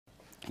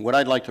what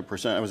I'd like to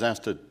present, I was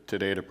asked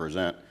today to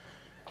present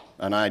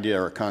an idea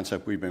or a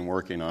concept we've been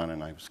working on,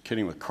 and I was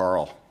kidding with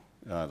Carl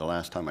the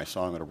last time I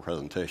saw him at a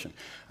presentation.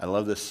 I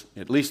love this,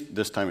 at least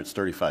this time it's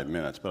 35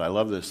 minutes, but I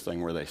love this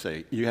thing where they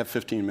say, you have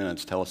 15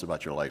 minutes, tell us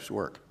about your life's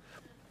work.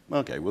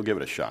 Okay, we'll give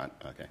it a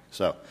shot. Okay,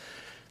 so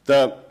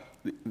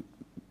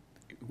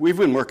we've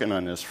been working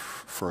on this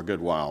for a good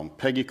while.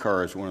 Peggy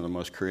Carr is one of the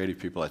most creative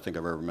people I think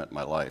I've ever met in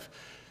my life.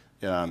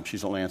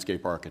 She's a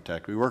landscape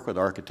architect. We work with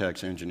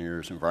architects,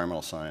 engineers,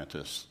 environmental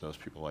scientists, those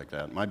people like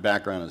that. My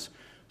background is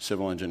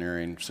civil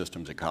engineering,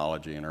 systems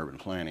ecology, and urban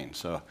planning,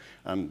 so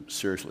I'm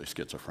seriously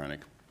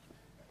schizophrenic.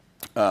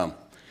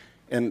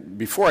 And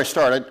before I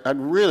start, I'd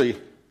really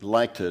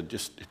like to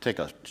just take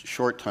a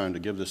short time to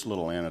give this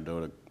little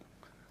anecdotal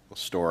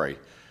story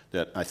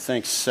that I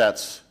think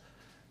sets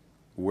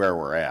where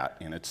we're at,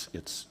 and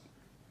it's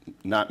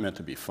not meant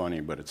to be funny,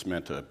 but it's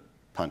meant to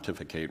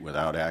pontificate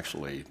without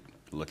actually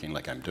looking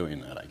like I'm doing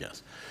that, I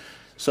guess.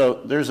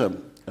 So there's a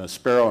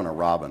sparrow and a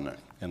robin,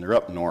 and they're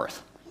up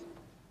north,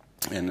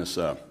 and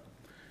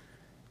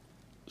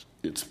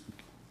it's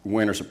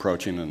winter's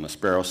approaching, and the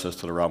sparrow says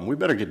to the robin, we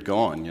better get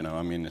going, you know,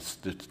 I mean,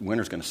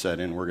 winter's going to set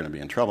in, we're going to be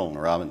in trouble, and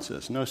the robin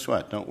says, no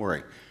sweat, don't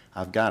worry,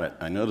 I've got it,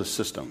 I know the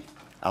system,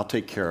 I'll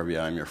take care of you,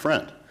 I'm your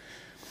friend.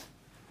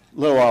 A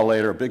little while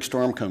later, a big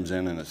storm comes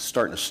in, and it's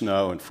starting to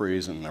snow and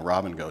freeze, and the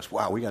robin goes,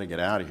 wow, we got to get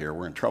out of here,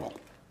 we're in trouble.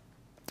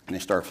 And they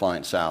start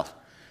flying south.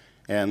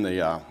 And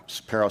the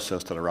sparrow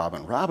says to the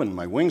robin, Robin,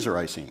 my wings are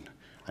icing,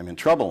 I'm in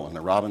trouble. And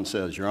the robin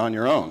says, you're on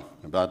your own.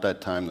 And about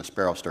that time, the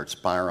sparrow starts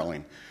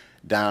spiraling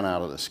down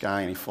out of the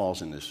sky, and he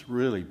falls in this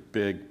really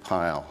big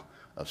pile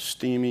of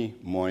steamy,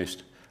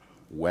 moist,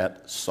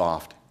 wet,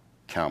 soft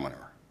cow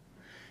manure.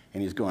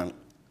 And he's going,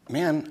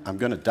 man, I'm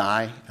going to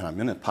die, and I'm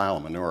in a pile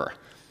of manure.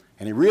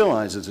 And he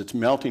realizes it's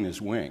melting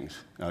his wings,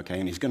 okay,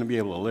 and he's going to be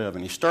able to live.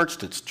 And he starts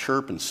to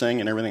chirp and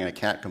sing and everything, and a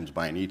cat comes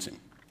by and eats him.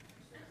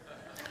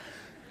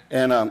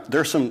 And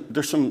there's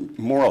some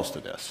morals to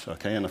this,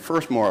 okay? And the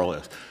first moral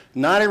is,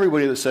 not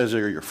everybody that says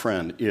they're your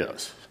friend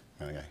is,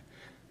 okay?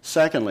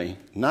 Secondly,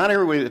 not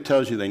everybody that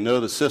tells you they know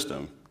the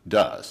system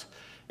does.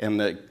 And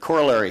the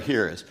corollary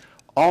here is,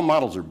 all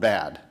models are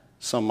bad,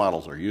 some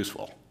models are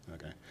useful,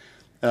 okay?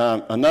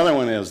 Another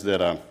one is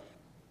that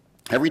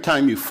every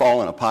time you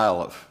fall in a pile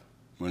of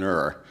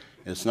manure,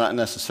 it's not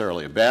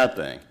necessarily a bad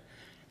thing.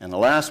 And the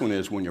last one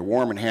is, when you're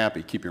warm and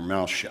happy, keep your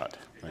mouth shut,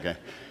 okay?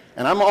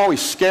 And I'm always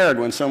scared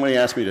when somebody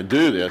asks me to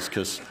do this,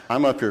 because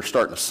I'm up here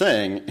starting to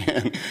sing,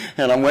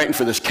 and I'm waiting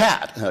for this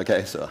cat,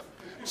 okay?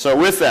 So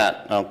with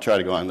that, I'll try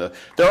to go on.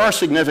 There are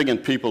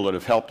significant people that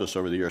have helped us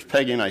over the years.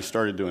 Peggy and I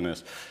started doing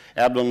this.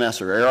 Abdel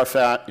Nasser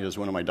Arafat is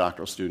one of my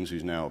doctoral students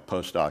who's now a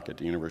postdoc at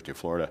the University of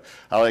Florida.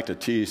 I like to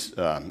tease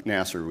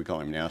Nasser, we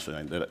call him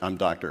Nasser, that I'm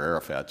Dr.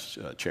 Arafat's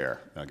chair,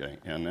 okay?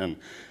 And then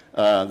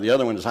the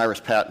other one is Iris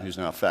Patton, who's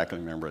now a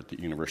faculty member at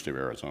the University of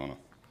Arizona.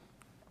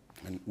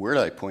 And where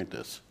did I point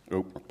this?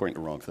 Oh, I'm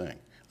pointing the wrong thing.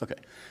 Okay.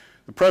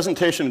 The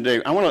presentation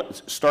today, I want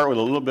to start with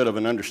a little bit of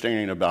an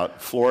understanding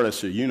about Florida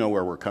so you know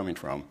where we're coming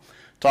from.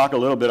 Talk a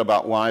little bit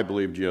about why I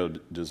believe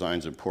geodesign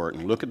is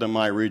important. Look at the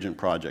My Region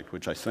project,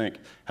 which I think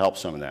helps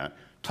some of that.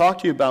 Talk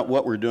to you about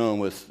what we're doing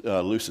with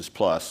Lucis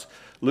Plus.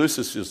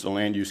 Lucis is the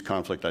land use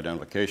conflict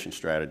identification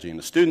strategy, and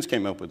the students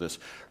came up with this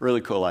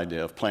really cool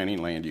idea of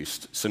planning land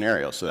use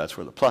scenarios, so that's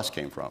where the plus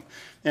came from.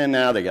 And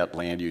now they got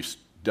land use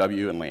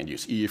W and land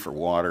use E for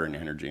water and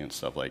energy and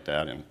stuff like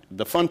that. And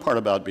the fun part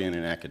about being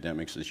in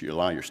academics is you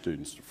allow your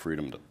students the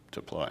freedom to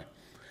apply.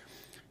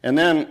 And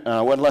then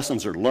what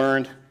lessons are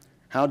learned,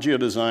 how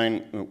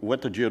geodesign,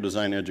 what the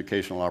geodesign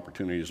educational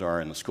opportunities are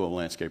in the School of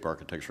Landscape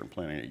Architecture and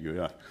Planning at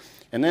UF.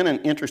 And then an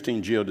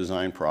interesting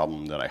geodesign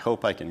problem that I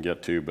hope I can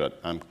get to, but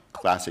I'm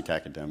classic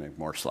academic,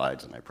 more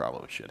slides than I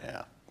probably should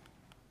have.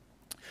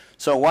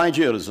 So why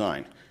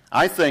geodesign?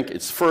 I think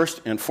it's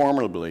first and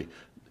formidably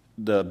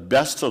the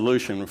best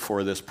solution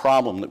for this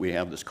problem that we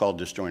have that's called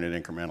disjointed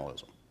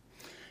incrementalism.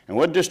 And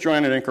what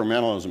disjointed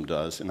incrementalism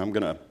does, and I'm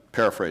going to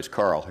paraphrase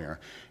Carl here,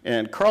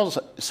 and Carl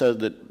said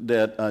that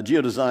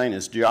geodesign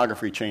is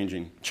geography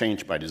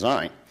changed by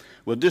design.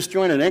 Well,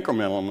 disjointed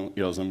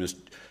incrementalism is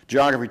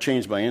geography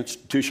changed by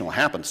institutional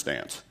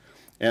happenstance.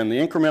 And the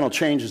incremental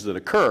changes that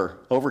occur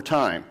over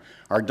time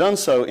are done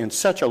so in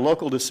such a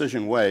local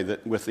decision way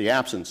that with the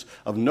absence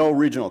of no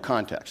regional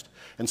context.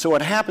 And so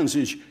what happens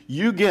is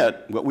you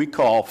get what we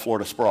call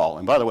Florida sprawl.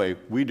 And by the way,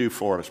 we do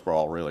Florida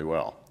sprawl really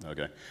well,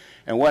 okay?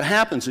 And what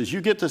happens is you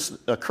get this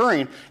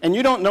occurring, and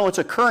you don't know it's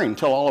occurring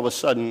until all of a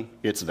sudden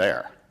it's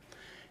there.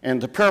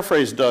 And to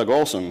paraphrase Doug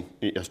Olson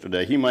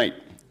yesterday, he might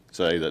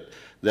say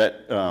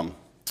that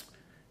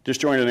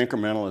disjointed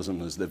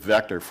incrementalism is the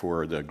vector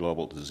for the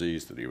global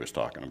disease that he was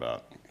talking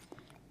about.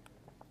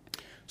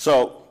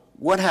 So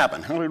what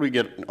happened? How did we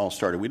get all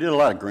started? We did a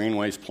lot of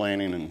greenways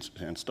planning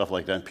and stuff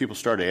like that. And people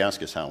started to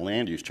ask us how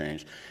land use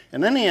changed.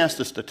 And then he asked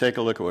us to take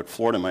a look at what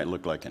Florida might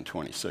look like in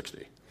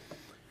 2060.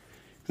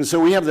 And so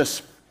we have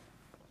this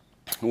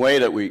way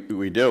that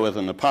we deal with,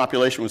 and the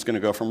population was going to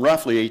go from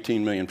roughly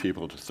 18 million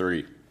people to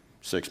 30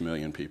 6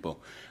 million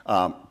people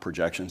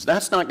projections.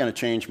 That's not going to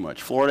change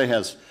much. Florida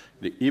has,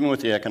 even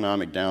with the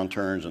economic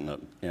downturns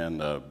and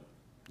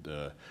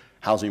the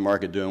housing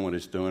market doing what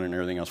it's doing and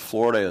everything else,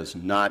 Florida is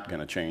not going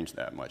to change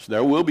that much.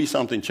 There will be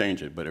something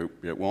changing, but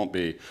it won't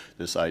be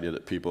this idea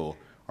that people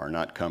are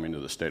not coming to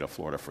the state of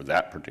Florida for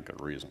that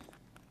particular reason.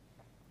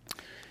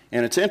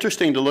 And it's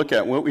interesting to look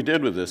at what we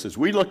did with this is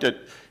we looked at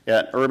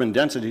urban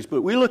densities,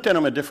 but we looked at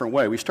them a different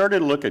way. We started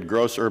to look at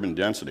gross urban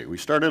density. We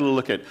started to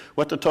look at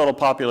what the total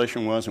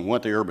population was and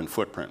what the urban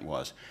footprint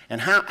was.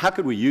 And how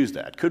could we use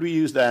that? Could we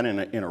use that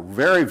in a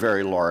very,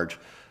 very large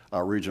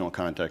regional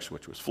context,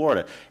 which was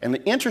Florida? And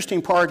the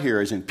interesting part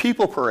here is in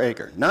people per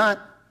acre, not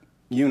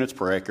units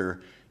per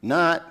acre,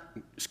 not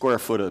square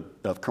foot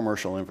of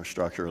commercial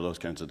infrastructure or those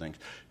kinds of things.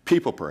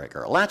 People per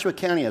acre. Alachua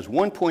County has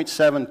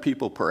 1.7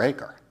 people per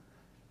acre.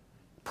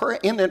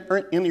 In the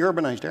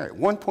urbanized area,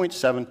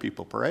 1.7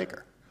 people per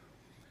acre,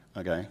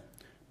 okay?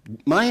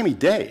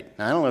 Miami-Dade,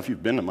 now I don't know if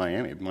you've been to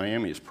Miami.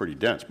 Miami is pretty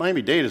dense.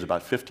 Miami-Dade is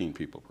about 15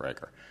 people per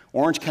acre.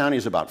 Orange County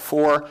is about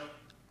 4.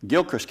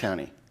 Gilchrist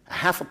County,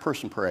 half a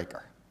person per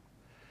acre.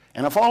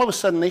 And if all of a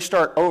sudden they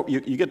start, you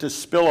get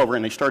this spillover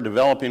and they start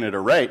developing at a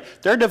rate,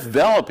 they're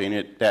developing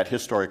at that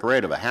historic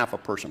rate of a half a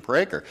person per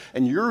acre.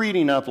 And you're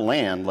eating up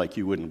land like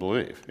you wouldn't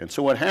believe. And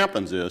so what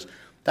happens is,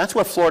 that's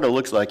what Florida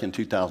looks like in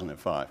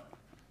 2005.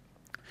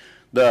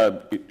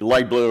 The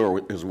light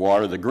blue is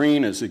water. The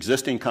green is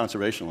existing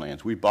conservation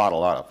lands. We bought a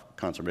lot of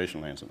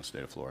conservation lands in the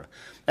state of Florida.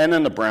 And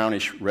then the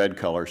brownish red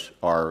colors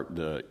are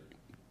the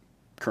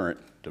current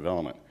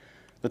development.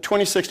 The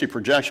 2060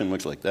 projection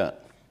looks like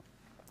that.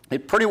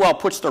 It pretty well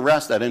puts to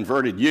rest that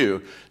inverted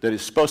U that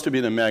is supposed to be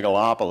the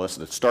megalopolis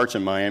that starts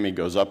in Miami,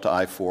 goes up to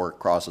I-4,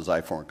 crosses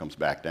I-4, and comes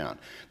back down.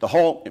 The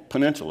whole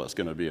peninsula is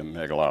going to be a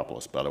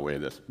megalopolis, by the way,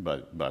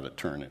 by the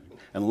turn,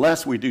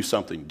 unless we do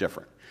something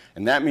different.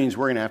 And that means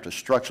we're going to have to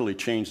structurally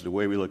change the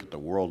way we look at the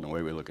world and the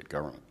way we look at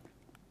government.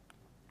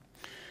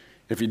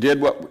 If you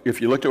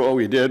looked at what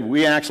we did,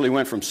 we actually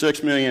went from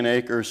 6 million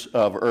acres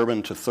of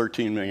urban to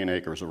 13 million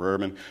acres of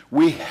urban.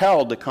 We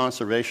held the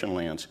conservation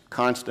lands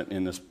constant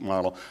in this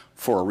model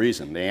for a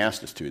reason. They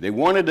asked us to. They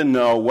wanted to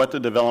know what the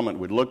development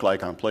would look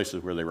like on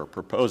places where they were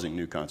proposing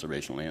new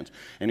conservation lands.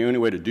 And the only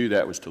way to do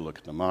that was to look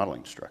at the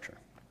modeling structure.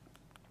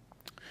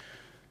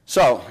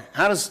 So,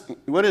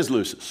 what is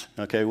LUCIS?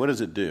 Okay, what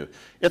does it do?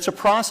 It's a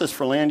process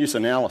for land use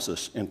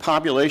analysis and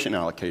population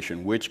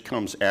allocation, which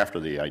comes after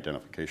the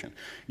identification,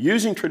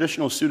 using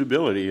traditional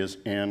suitability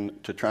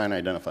and to try and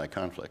identify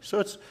conflicts. So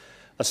it's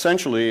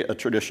essentially a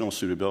traditional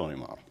suitability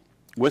model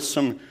with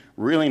some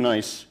really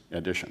nice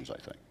additions, I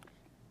think.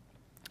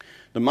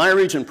 The My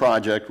Region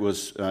project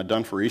was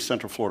done for East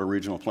Central Florida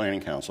Regional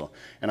Planning Council,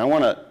 and I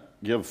want to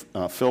give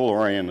Phil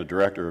Lorian, the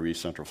director of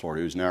East Central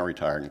Florida, who's now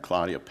retired, and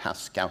Claudia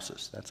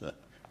Pascausis, that's a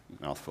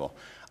mouthful,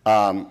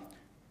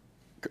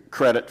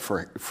 credit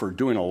for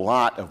doing a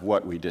lot of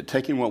what we did,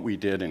 taking what we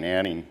did and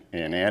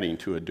adding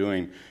to it,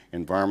 doing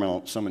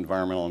some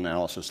environmental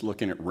analysis,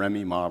 looking at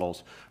REMI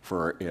models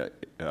for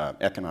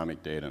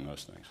economic data and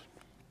those things.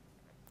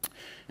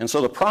 And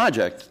so the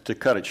project, to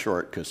cut it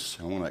short, because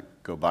I want to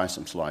go by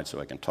some slides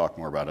so I can talk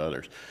more about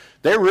others,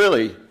 they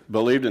really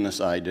believed in this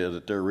idea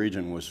that their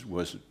region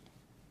was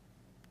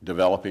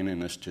developing in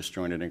this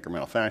disjointed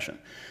incremental fashion.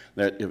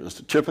 That it was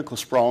a typical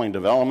sprawling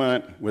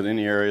development within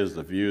the areas.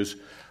 The views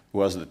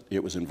was that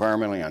it was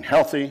environmentally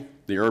unhealthy,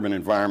 the urban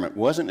environment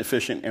wasn't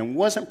efficient, and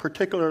wasn't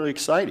particularly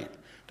exciting.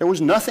 There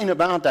was nothing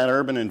about that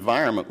urban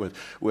environment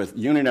with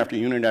unit after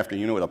unit after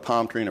unit with a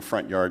palm tree in a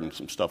front yard and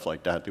some stuff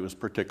like that that was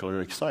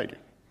particularly exciting.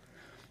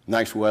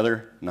 Nice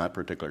weather, not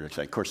particularly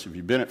exciting. Of course, if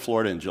you've been at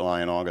Florida in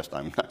July and August,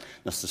 I'm not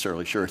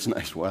necessarily sure it's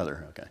nice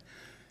weather, okay?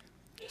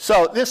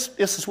 So this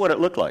is what it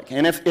looked like.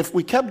 And if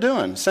we kept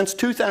doing, since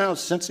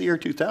the year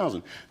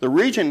 2000, the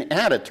region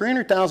added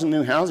 300,000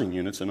 new housing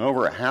units and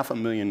over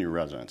 500,000 new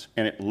residents.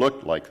 And it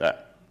looked like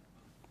that.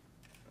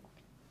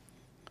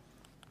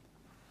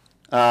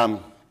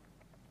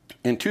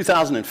 In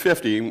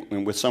 2050,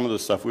 with some of the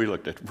stuff we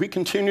looked at, if we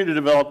continue to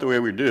develop the way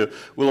we do,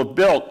 we'll have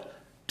built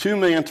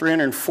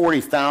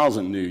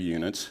 2,340,000 new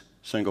units,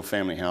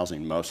 single-family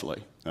housing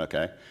mostly,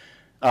 okay?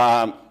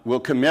 We'll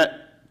commit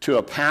to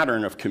a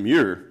pattern of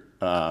commuter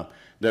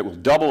that will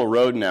double a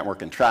road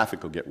network and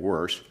traffic will get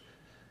worse.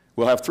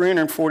 We'll have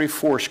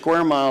 344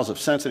 square miles of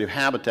sensitive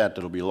habitat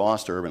that will be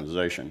lost to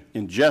urbanization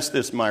in just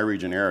this My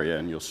Region area,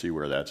 and you'll see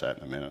where that's at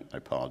in a minute. I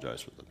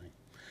apologize for the thing.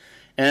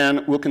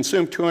 And we'll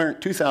consume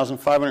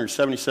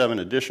 2,577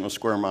 additional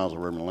square miles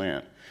of urban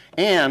land.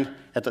 And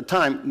at the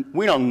time,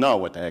 we don't know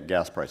what the heck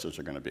gas prices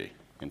are going to be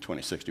in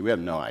 2060. We have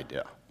no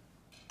idea.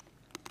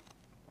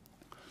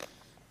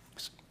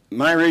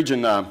 My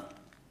Region,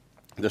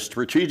 the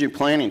Strategic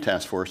Planning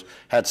Task Force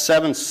had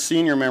 7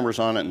 senior members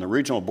on it, and the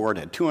regional board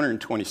had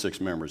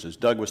 226 members. As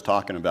Doug was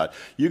talking about,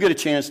 you get a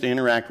chance to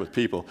interact with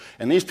people,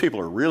 and these people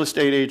are real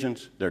estate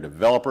agents, they're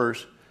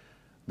developers,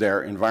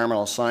 they're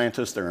environmental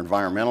scientists, they're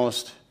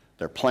environmentalists,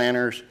 they're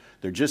planners,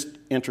 they're just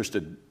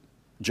interested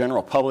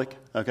general public,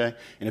 okay?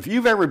 And if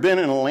you've ever been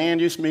in a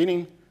land use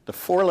meeting, the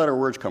 4-letter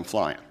words come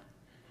flying.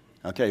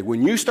 Okay,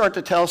 when you start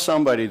to tell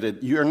somebody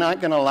that you're not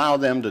going to allow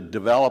them to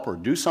develop or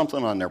do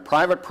something on their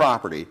private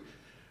property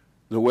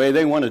the way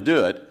they want to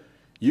do it,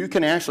 you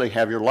can actually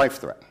have your life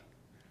threatened.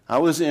 I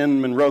was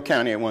in Monroe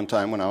County at one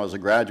time when I was a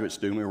graduate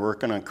student. We were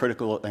working on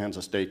critical lands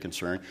of state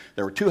concern.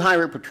 There were 2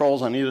 highway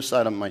patrols on either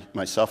side of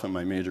myself and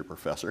my major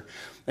professor.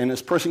 And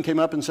this person came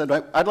up and said,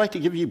 I'd like to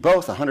give you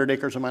both 100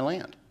 acres of my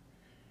land.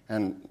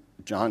 And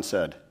John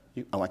said,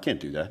 oh, I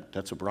can't do that.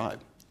 That's a bribe.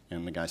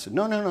 And the guy said,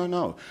 no, no, no,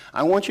 no.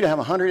 I want you to have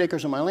 100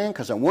 acres of my land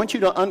because I want you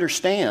to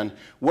understand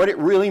what it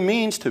really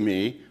means to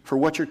me for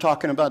what you're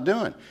talking about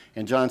doing.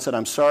 And John said,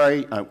 I'm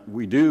sorry,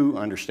 we do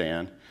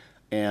understand,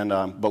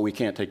 but we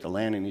can't take the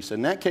land. And he said,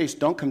 in that case,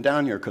 don't come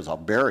down here because I'll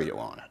bury you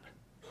on it.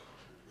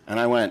 And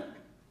I went,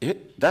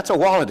 that's a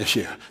wallet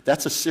issue.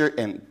 That's a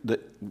serious,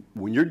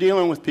 when you're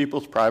dealing with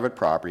people's private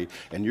property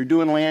and you're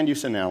doing land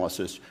use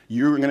analysis,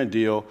 you're going to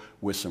deal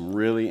with some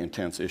really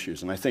intense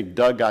issues. And I think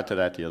Doug got to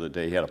that the other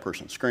day. He had a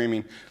person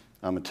screaming.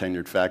 I'm a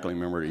tenured faculty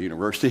member at a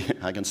university.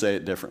 I can say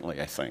it differently,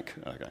 I think.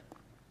 Okay.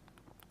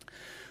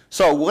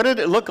 So what did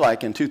it look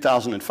like in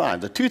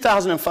 2005? The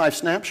 2005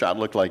 snapshot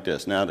looked like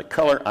this. Now the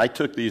color, I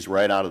took these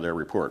right out of their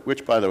report,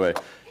 which, by the way,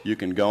 you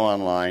can go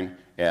online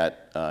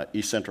at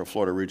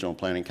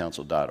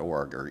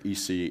eastcentralfloridaregionalplanningcouncil.org or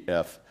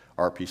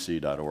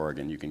ecfrpc.org,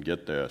 and you can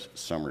get the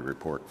summary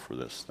report for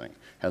this thing. It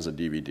has a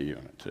DVD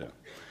on it, too.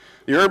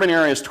 The urban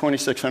area is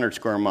 2,600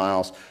 square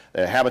miles.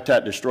 The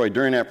habitat destroyed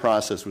during that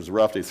process was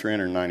roughly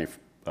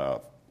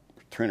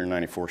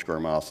 394 square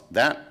miles.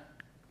 That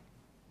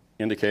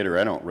indicator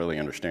I don't really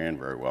understand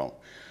very well.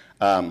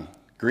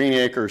 Green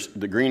acres,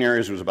 the green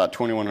areas was about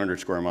 2,100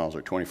 square miles,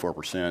 or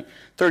 24%.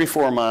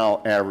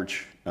 34-mile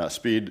average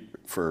speed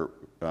for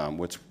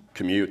what's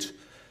commutes.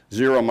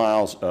 0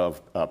 miles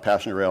of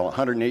passenger rail.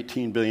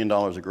 $118 billion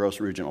of gross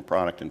regional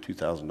product in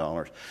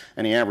 $2,000,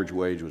 and the average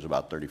wage was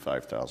about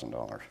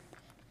 $35,000.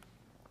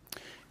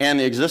 And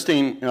the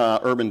existing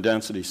urban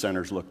density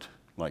centers looked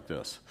like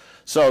this.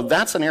 So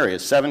that's an area.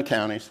 It's 7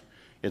 counties.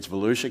 It's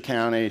Volusia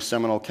County,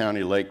 Seminole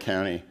County, Lake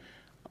County,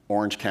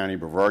 Orange County,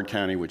 Brevard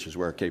County, which is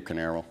where Cape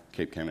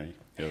Kennedy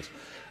is,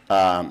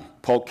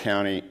 Polk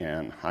County,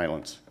 and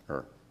Highlands,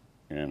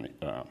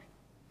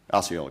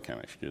 Osceola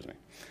County, excuse me.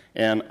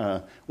 And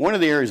one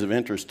of the areas of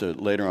interest to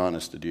later on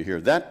is to do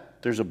here,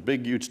 there's a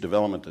big, huge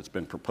development that's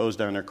been proposed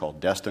down there called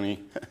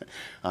Destiny.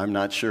 I'm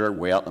not sure,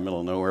 way out in the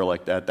middle of nowhere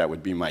like that, that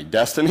would be my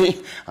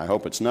destiny. I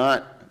hope it's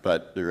not,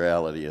 but the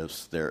reality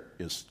is there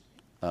is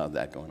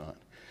that going on.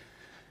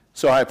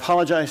 So I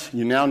apologize.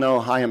 You now know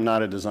I am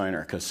not a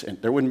designer, because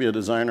there wouldn't be a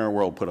designer in the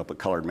world put up a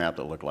colored map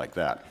that looked like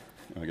that.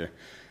 Okay?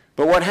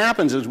 But what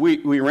happens is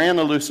we ran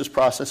the Lucis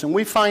process, and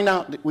we find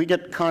out that we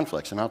get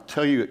conflicts, and I'll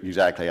tell you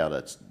exactly how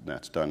that's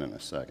done in a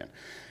second.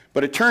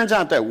 But it turns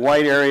out that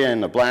white area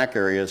and the black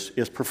area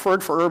is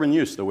preferred for urban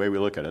use, the way we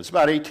look at it. It's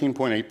about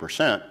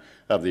 18.8%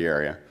 of the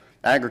area.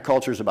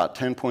 Agriculture is about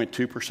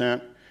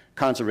 10.2%.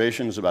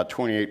 Conservation is about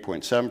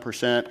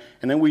 28.7%,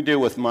 and then we deal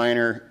with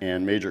minor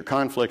and major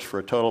conflicts for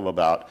a total of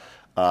about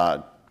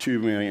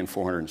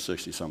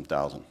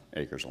 2,460,000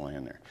 acres of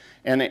land there.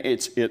 And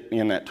it's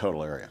in that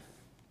total area.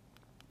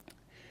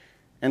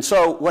 And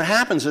so what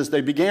happens is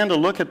they began to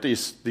look at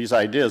these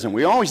ideas, and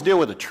we always deal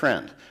with a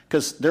trend,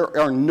 because there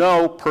are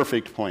no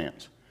perfect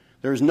plans.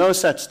 There's no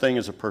such thing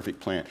as a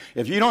perfect plan.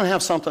 If you don't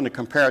have something to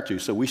compare it to,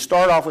 so we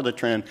start off with a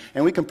trend,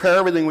 and we compare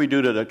everything we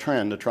do to the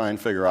trend to try and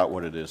figure out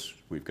what it is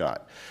we've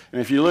got. And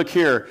if you look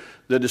here,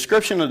 the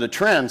description of the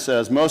trend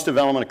says most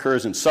development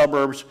occurs in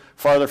suburbs,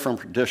 farther from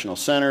traditional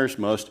centers.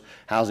 Most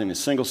housing is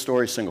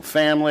single-story,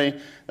 single-family.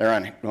 They're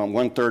on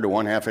 1/3 to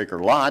 1/2 acre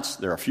lots.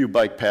 There are a few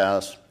bike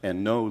paths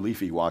and no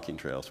leafy walking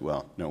trails.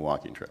 Well, no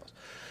walking trails.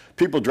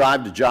 People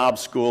drive to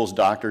jobs, schools,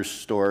 doctors,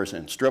 stores,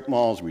 and strip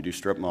malls. We do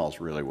strip malls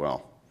really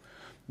well.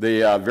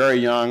 The very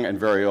young and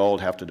very old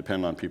have to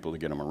depend on people to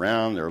get them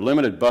around. There are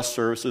limited bus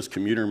services.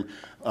 Commuter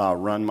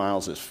run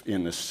miles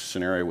in this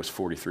scenario was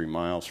 43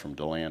 miles from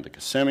DeLand to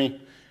Kissimmee.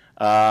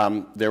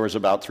 There was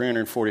about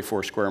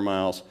 344 square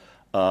miles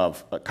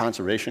of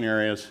conservation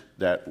areas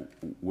that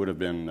would have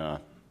been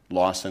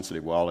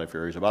loss-sensitive wildlife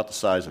areas, about the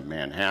size of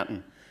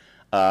Manhattan.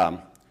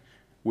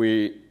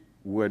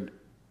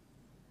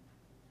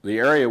 The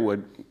area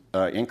would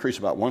increase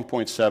about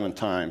 1.7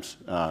 times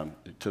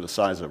to the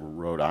size of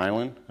Rhode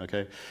Island,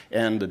 okay?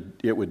 And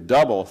it would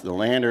double the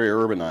land area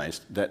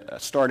urbanized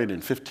that started in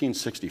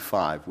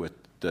 1565 with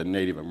the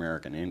Native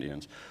American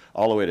Indians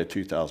all the way to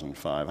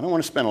 2005. I don't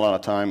want to spend a lot of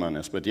time on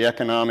this, but the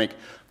economic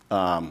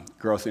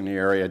growth in the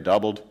area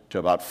doubled to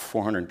about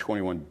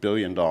 $421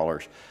 billion,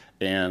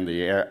 and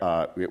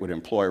it would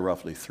employ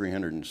roughly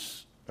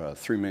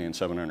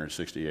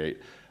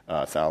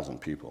 3,768,000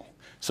 people.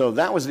 So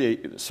that was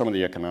some of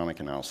the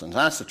economic analysis. And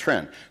that's the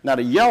trend. Now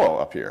the yellow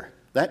up here,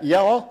 that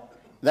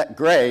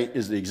gray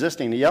is the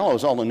existing. The yellow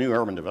is all the new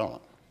urban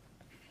development.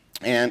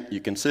 And you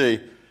can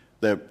see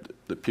that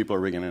people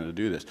are beginning to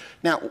do this.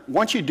 Now,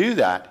 once you do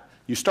that,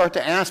 you start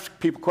to ask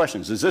people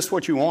questions. Is this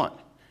what you want?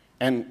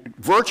 And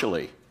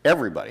virtually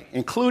everybody,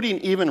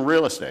 including even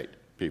real estate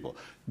people,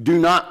 do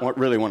not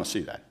really want to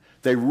see that.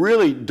 They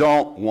really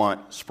don't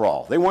want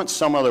sprawl. They want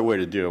some other way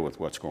to deal with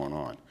what's going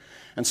on.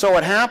 And so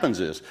what happens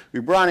is we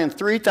brought in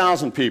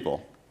 3,000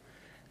 people.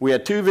 We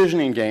had 2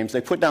 visioning games.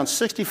 They put down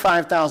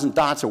 65,000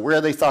 dots of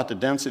where they thought the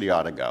density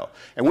ought to go.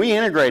 And we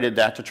integrated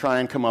that to try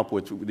and come up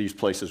with these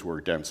places where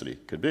density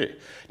could be.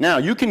 Now,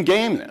 you can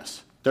game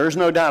this. There's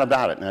no doubt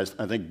about it. And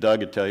I think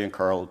Doug would tell you and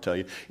Carl will tell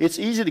you. It's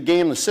easy to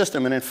game the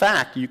system. And in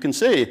fact, you can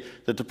see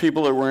that the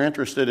people that were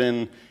interested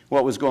in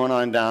what was going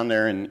on down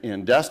there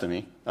in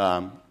Destiny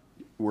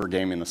were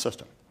gaming the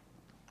system.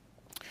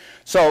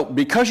 So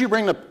because you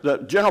bring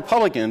the general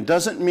public in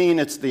doesn't mean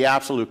it's the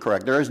absolute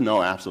correct. There is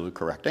no absolute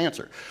correct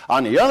answer.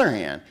 On the other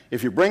hand,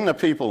 if you bring the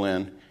people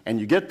in and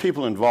you get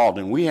people involved,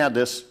 and we had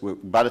this,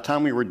 by the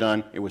time we were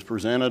done, it was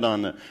presented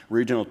on the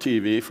regional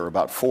TV for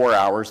about 4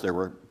 hours. There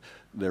were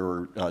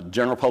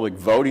general public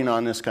voting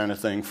on this kind of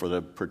thing for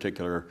the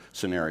particular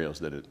scenarios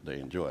that they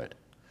enjoyed.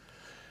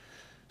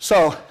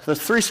 So the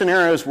 3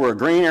 scenarios were a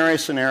green area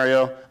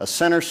scenario, a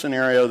center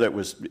scenario that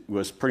was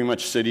pretty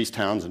much cities,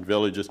 towns, and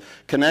villages,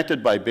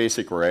 connected by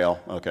basic rail,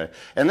 okay?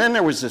 And then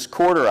there was this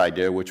quarter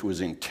idea, which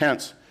was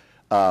intense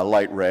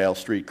light rail,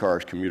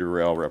 streetcars, commuter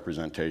rail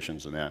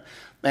representations and that.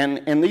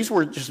 And these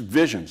were just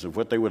visions of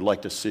what they would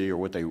like to see or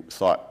what they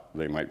thought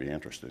they might be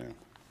interested in.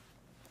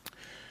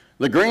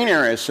 The green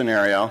area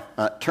scenario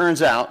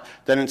turns out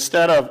that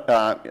instead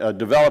of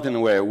developing the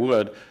way it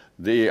would,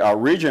 the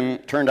region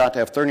turned out to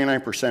have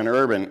 39%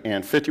 urban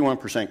and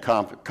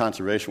 51%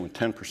 conservation with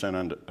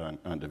 10%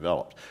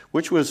 undeveloped,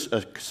 which was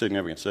a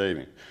significant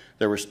saving.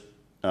 There was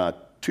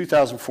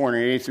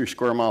 2,483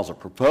 square miles of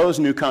proposed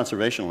new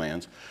conservation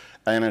lands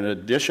and an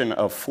addition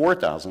of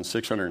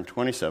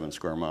 4,627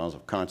 square miles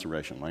of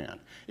conservation land,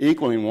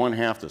 equaling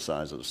 1/2 the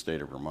size of the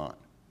state of Vermont.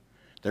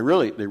 They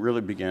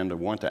really began to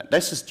want that.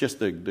 This is just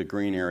the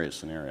green area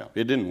scenario.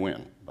 It didn't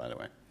win, by the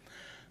way.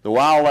 The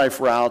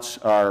wildlife routes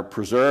are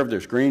preserved.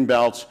 There's green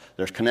belts.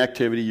 There's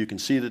connectivity. You can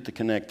see that the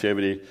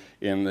connectivity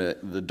in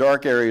the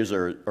dark areas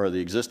are the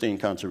existing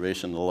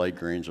conservation. The light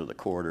greens are the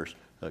corridors.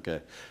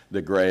 Okay.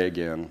 The gray,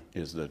 again,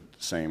 is the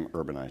same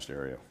urbanized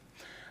area.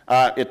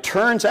 It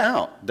turns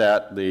out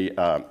that the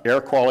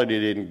air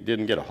quality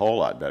didn't get a whole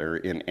lot better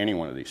in any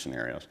one of these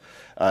scenarios.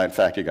 In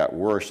fact, it got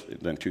worse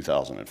than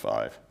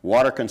 2005.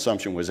 Water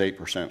consumption was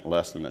 8%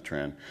 less than the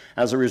trend.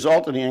 As a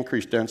result of the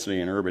increased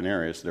density in urban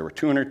areas, there were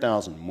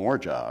 200,000 more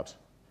jobs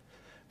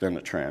than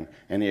the trend,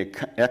 and the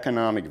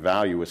economic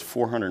value was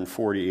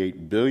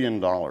 $448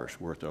 billion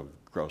worth of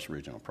gross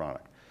regional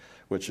product,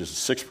 which is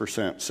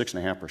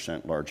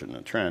 6.5% larger than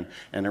the trend,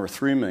 and there were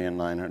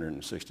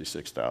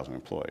 3,966,000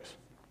 employees.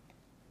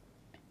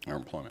 Or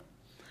employment.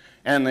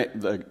 And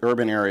the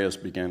urban areas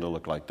began to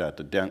look like that.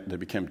 They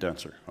became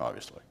denser,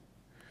 obviously.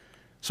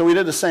 So we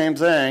did the same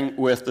thing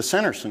with the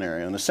center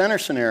scenario. In the center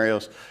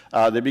scenarios,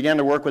 they began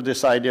to work with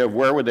this idea of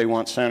where would they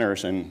want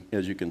centers, and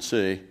as you can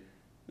see,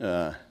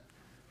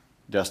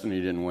 Destiny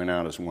didn't win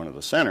out as one of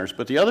the centers,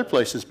 but the other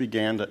places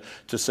began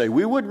to say,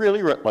 we would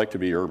really like to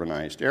be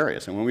urbanized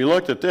areas. And when we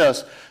looked at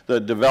this, the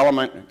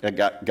development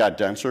got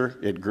denser.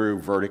 It grew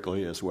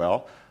vertically as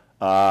well.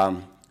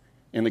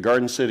 In the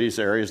Garden Cities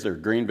areas, their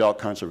greenbelt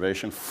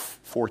conservation,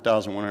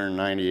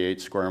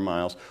 4,198 square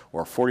miles,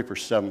 or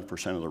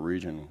 47% of the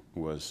region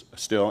was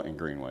still in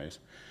greenways.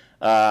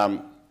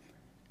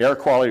 Air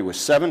quality was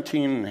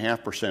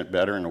 17.5%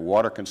 better, and the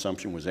water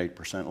consumption was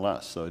 8%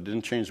 less. So it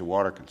didn't change the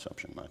water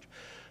consumption much.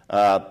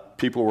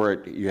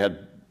 You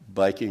had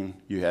biking,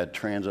 you had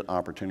transit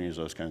opportunities,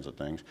 those kinds of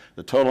things.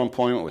 The total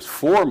employment was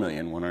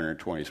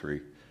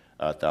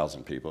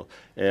 4,123,000 people,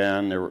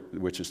 and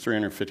which is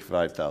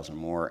 355,000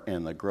 more,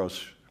 and the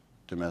gross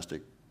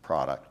domestic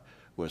product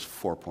was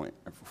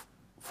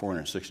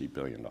 $460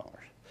 billion.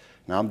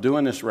 Now, I'm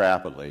doing this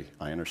rapidly.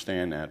 I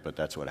understand that, but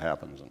that's what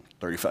happens in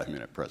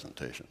 35-minute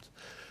presentations.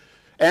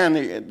 And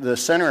the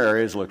center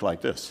areas look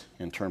like this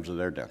in terms of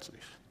their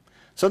densities.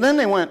 So then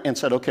they went and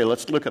said, okay,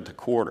 let's look at the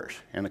quarters.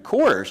 And the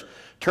quarters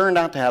turned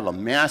out to have a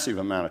massive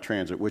amount of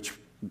transit, which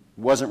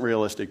wasn't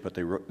realistic, but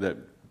the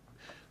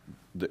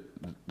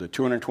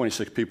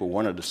 226 people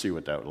wanted to see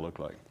what that would look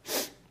like.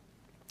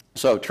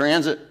 So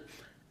transit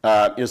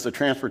is the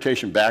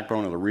transportation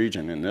backbone of the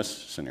region in this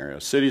scenario.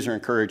 Cities are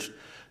encouraged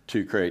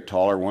to create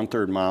taller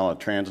 1/3 mile of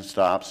transit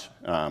stops,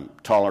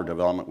 taller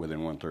development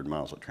within 1/3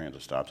 miles of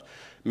transit stops.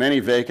 Many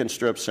vacant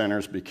strip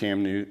centers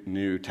became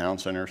new town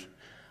centers.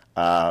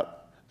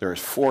 There's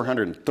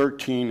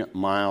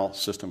 413-mile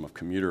system of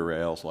commuter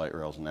rails, light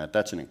rails, and that.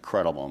 That's an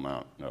incredible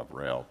amount of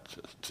rail,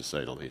 to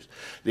say the least.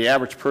 The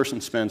average person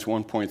spends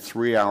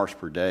 1.3 hours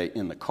per day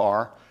in the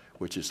car,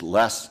 which is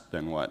less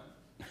than what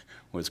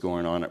was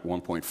going on at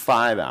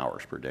 1.5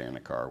 hours per day in the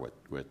car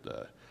with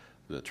the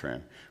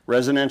trend.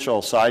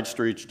 Residential side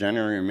streets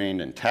generally remained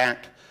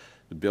intact.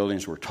 The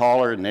buildings were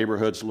taller.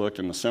 Neighborhoods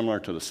looked similar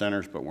to the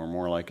centers, but were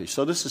more likely.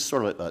 So this is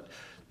sort of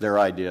their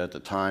idea at the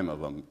time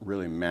of a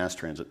really mass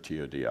transit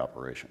TOD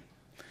operation.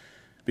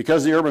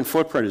 Because the urban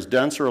footprint is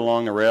denser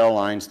along the rail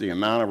lines, the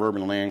amount of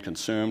urban land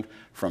consumed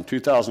from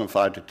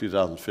 2005 to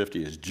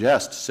 2050 is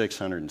just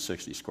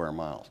 660 square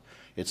miles.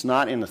 It's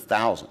not in the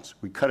thousands.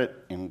 We cut it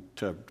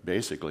into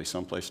basically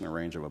someplace in the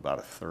range of about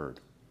a third.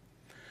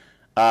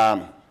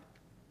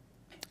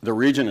 The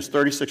region is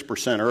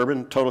 36%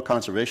 urban. Total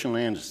conservation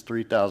land is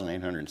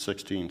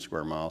 3,816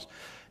 square miles.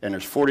 And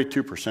there's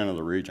 42% of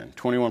the region.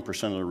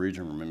 21% of the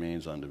region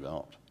remains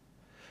undeveloped.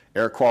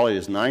 Air quality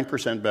is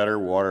 9% better.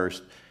 Water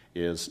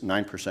is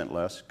 9%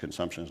 less.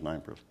 Consumption is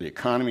 9%. The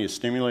economy is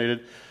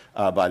stimulated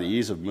by the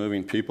ease of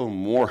moving people.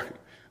 More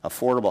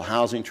affordable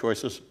housing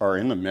choices are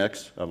in the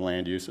mix of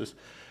land uses.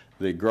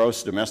 The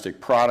gross domestic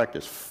product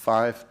is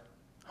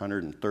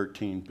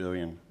 $513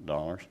 billion.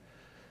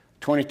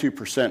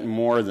 22%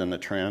 more than the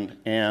trend,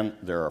 and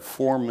there are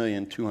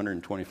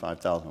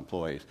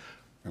 4,225,000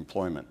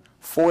 employment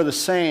for the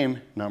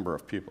same number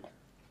of people.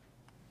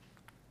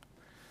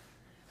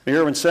 The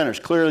urban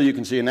centers, clearly you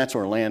can see, and that's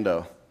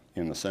Orlando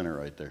in the center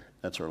right there.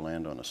 That's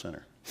Orlando in the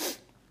center.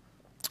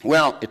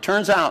 Well, it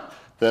turns out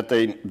that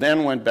they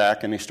then went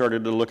back and they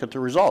started to look at the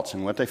results,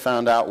 and what they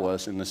found out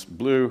was, in this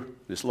blue,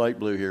 this light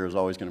blue here is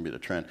always going to be the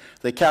trend.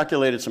 They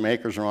calculated some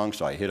acres wrong,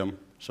 so I hit them,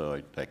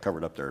 so I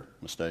covered up their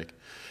mistake.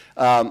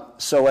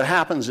 So what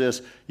happens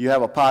is you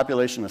have a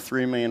population of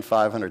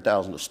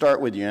 3,500,000 to start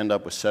with. You end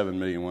up with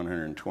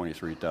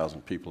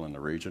 7,123,000 people in the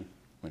region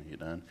when you're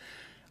done.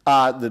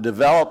 The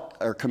developed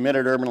or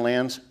committed urban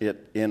lands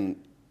in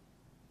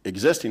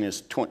existing is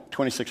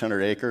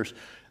 2,600 acres.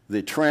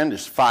 The trend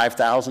is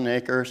 5,000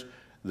 acres.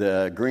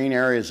 The green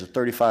areas is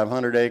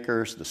 3,500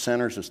 acres. The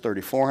centers is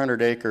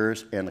 3,400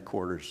 acres. And the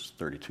quarters is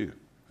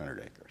 3,200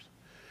 acres.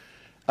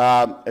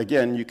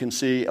 Again, you can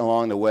see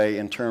along the way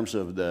in terms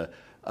of the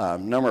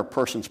number of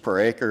persons per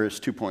acre is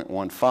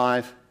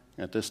 2.15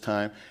 at this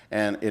time,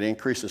 and it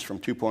increases from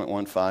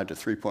 2.15 to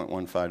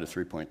 3.15 to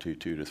 3.22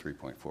 to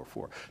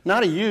 3.44.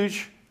 Not a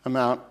huge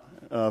amount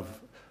of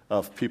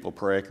people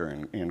per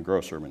acre in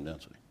gross urban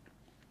density.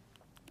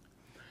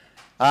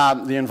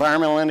 The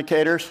environmental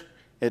indicators,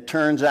 it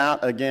turns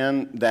out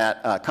again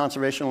that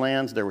conservation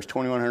lands, there was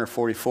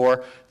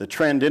 2,144. The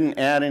trend didn't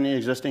add any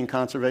existing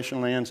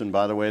conservation lands, and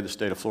by the way, the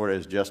state of Florida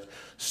has just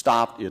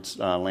stopped its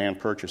land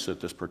purchase at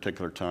this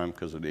particular time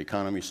because of the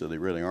economy, so they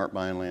really aren't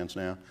buying lands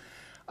now.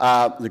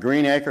 The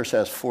green acres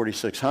has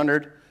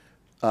 4,600.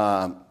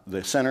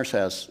 The centers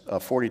has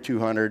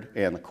 4,200,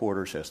 and the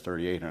quarters has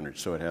 3,800,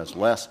 so it has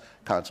less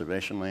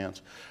conservation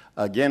lands.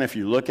 Again, if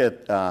you look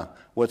at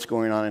what's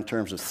going on in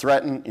terms of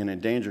threatened and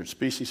endangered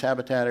species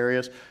habitat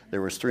areas,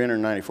 there was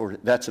 394.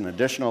 That's an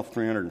additional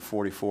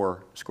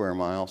 344 square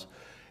miles.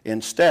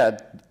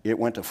 Instead, it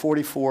went to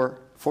 44,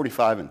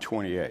 45, and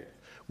 28.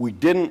 We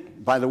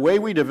didn't, by the way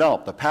we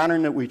developed, the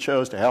pattern that we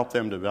chose to help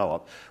them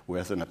develop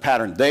with, and the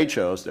pattern they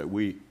chose that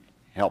we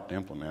helped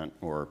implement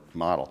or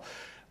model,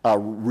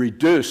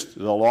 reduced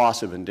the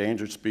loss of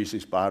endangered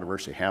species,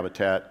 biodiversity,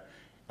 habitat,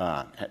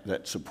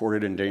 that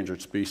supported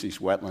endangered species,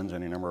 wetlands,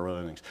 any number of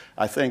other things.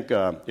 I think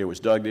it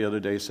was Doug the other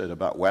day said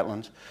about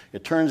wetlands.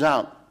 It turns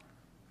out,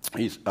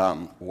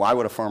 why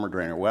would a farmer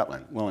drain a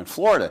wetland? Well, in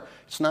Florida,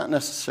 it's not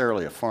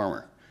necessarily a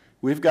farmer.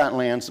 We've got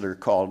lands that are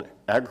called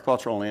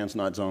agricultural lands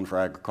not zoned for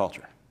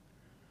agriculture.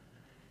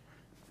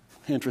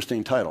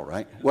 Interesting title,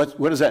 right? What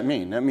does that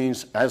mean? That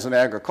means as an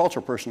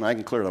agricultural person, I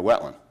can clear the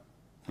wetland,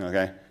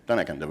 okay? Then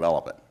I can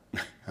develop it,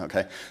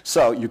 okay?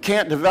 So you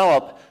can't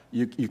develop.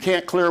 You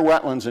can't clear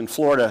wetlands in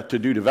Florida to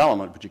do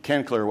development, but you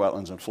can clear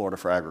wetlands in Florida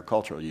for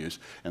agricultural use.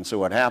 And so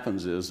what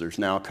happens is there's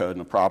now code in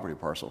the property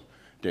parcel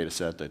data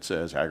set that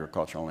says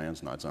agricultural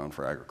lands not zoned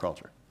for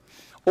agriculture.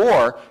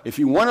 Or if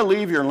you want to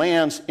leave your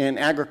lands in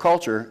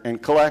agriculture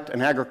and collect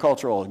an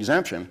agricultural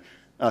exemption,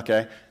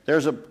 okay,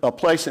 there's a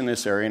place in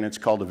this area, and it's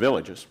called the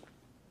Villages.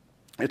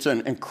 It's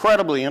an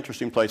incredibly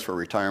interesting place for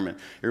retirement.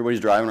 Everybody's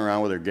driving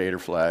around with their Gator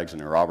flags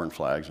and their Auburn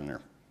flags and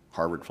their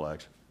Harvard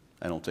flags.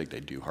 I don't think they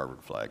do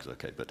Harvard flags,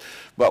 okay,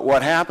 but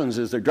what happens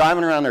is they're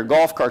driving around their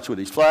golf carts with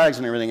these flags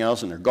and everything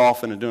else, and they're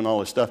golfing and doing all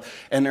this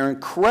stuff, and they're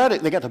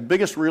incredible. They got the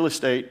biggest real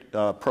estate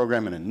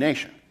program in the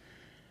nation,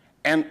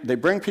 and they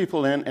bring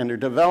people in, and they're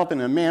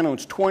developing. A man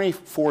owns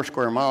 24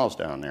 square miles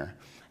down there,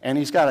 and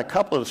he's got a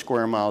couple of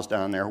square miles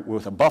down there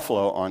with a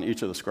buffalo on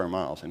each of the square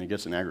miles, and he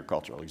gets an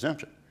agricultural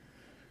exemption,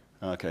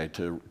 okay,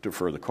 to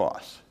defer the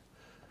costs.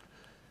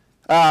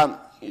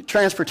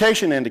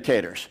 Transportation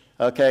indicators,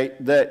 okay,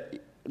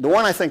 the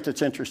one I think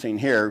that's interesting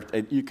here,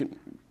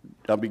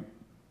 I'll be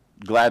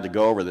glad to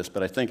go over this,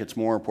 but I think it's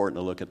more important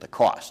to look at the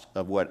cost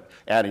of what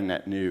adding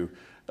that new,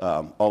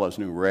 all those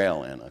new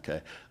rail in,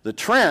 okay. The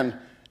trend,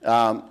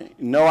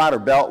 no outer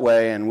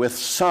beltway, and with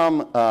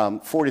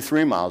some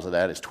 43 miles of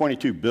that is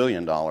 $22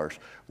 billion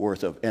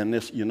worth of, and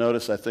this, you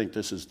notice, I think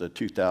this is the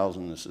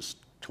 2000, this is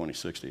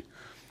 2060,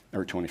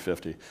 or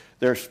 2050.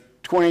 There's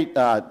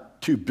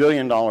 $22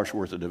 billion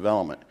worth of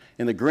development.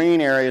 In the green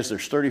areas,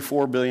 there's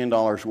 $34 billion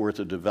worth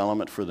of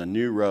development for the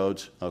new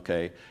roads,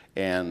 okay,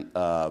 and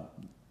the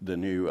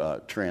new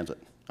transit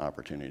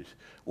opportunities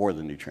or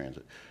the new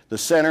transit. The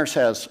centers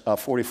has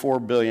 44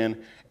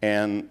 billion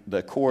and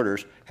the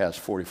corridors has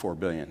 44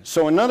 billion.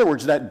 So in other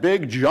words, that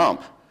big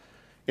jump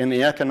in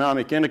the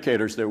economic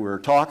indicators that we were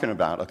talking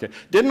about, okay,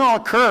 didn't all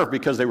occur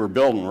because they were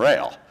building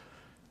rail.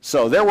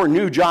 So there were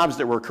new jobs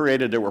that were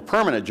created that were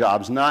permanent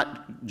jobs,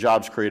 not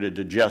jobs created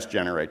to just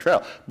generate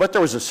rail. But there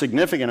was a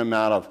significant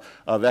amount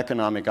of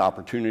economic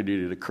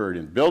opportunity that occurred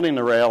in building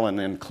the rail, and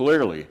then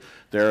clearly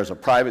there is a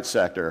private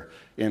sector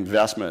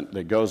investment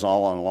that goes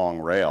all along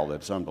rail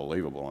that's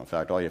unbelievable. In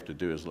fact, all you have to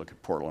do is look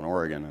at Portland,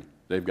 Oregon, and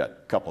they've got a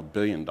couple $1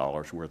 billion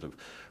worth of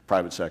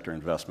private sector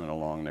investment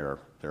along their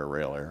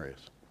rail areas.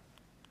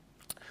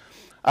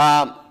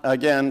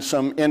 Again,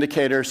 some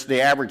indicators.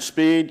 The average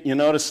speed, you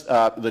notice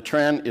the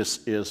trend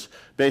is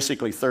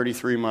basically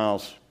 33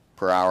 miles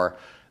per hour.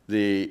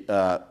 Today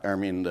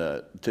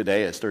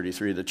is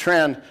 33. The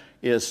trend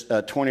is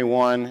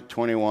 21,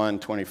 21,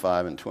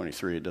 25, and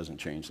 23. It doesn't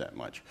change that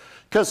much.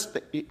 Because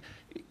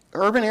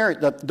urban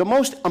area, the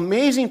most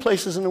amazing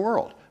places in the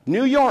world,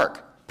 New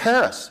York,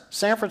 Paris,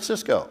 San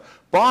Francisco,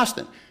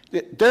 Boston,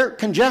 they're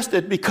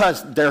congested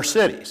because they're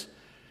cities.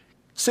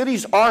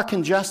 Cities are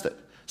congested.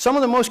 Some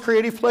of the most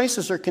creative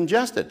places are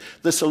congested.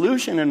 The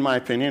solution, in my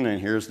opinion, and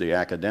here's the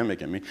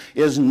academic in me,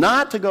 is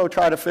not to go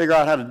try to figure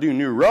out how to do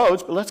new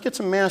roads, but let's get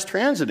some mass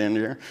transit in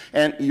there.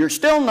 And you're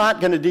still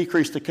not going to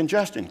decrease the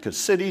congestion because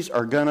cities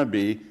are going to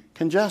be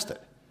congested.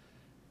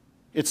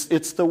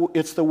 It's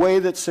the way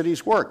that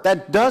cities work.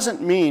 That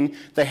doesn't mean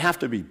they have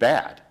to be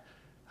bad.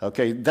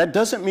 Okay? That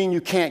doesn't mean you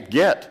can't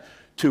get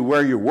to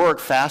where you work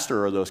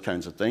faster or those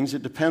kinds of things.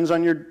 It depends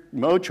on your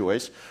mode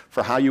choice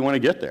for how you want to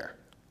get there.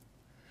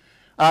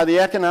 The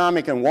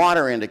economic and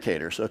water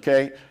indicators,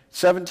 okay?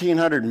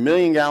 1,700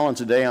 million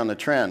gallons a day on the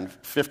trend,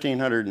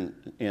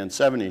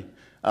 1,570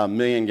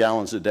 million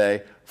gallons a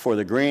day for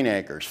the green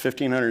acres,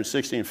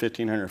 1,560 and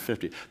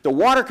 1,550. The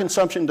water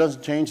consumption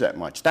doesn't change that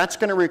much. That's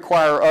going to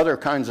require other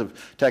kinds of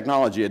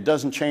technology. It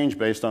doesn't change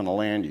based on the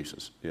land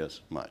uses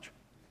as much.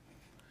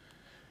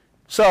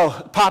 So,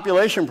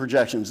 population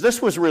projections.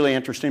 This was really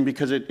interesting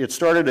because it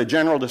started a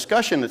general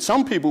discussion that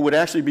some people would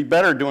actually be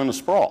better doing the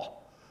sprawl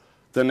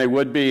than they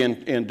would be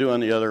in doing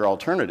the other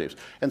alternatives.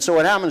 And so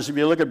what happens if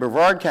you look at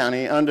Brevard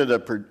County, under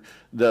the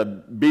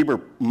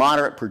Bieber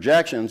moderate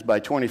projections,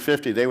 by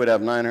 2050 they would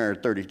have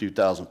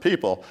 932,000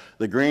 people.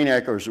 The green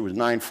acres was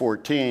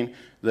 914.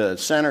 The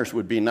centers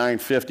would be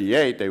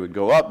 958. They would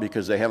go up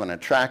because they have an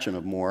attraction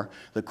of more.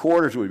 The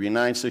corridors would be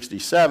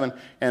 967,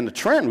 and the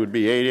trend would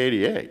be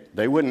 888.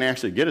 They wouldn't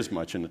actually get as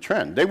much in the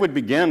trend. They would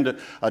begin to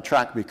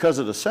attract, because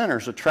of the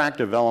centers, attract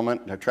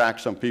development,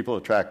 attract some people,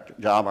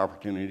 attract job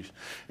opportunities,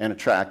 and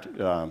attract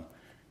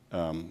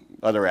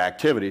other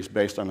activities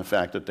based on the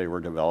fact that they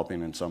were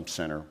developing in some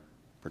center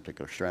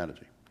particular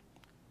strategy.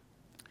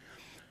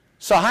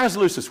 So how does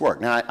Lucis work?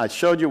 Now, I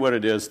showed you what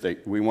it is.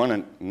 We won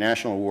a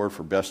national award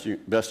for best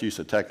use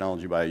of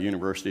technology by a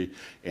university,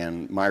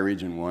 and my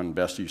region won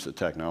best use of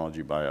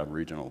technology by a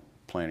regional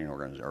planning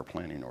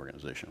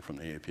organization from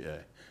the APA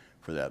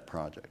for that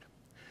project.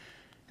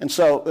 And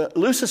so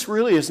Lucis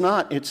really is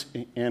not,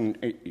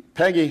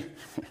 Peggy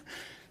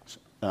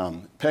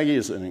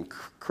is an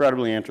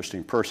incredibly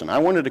interesting person. I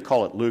wanted to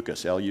call it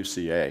Lucas,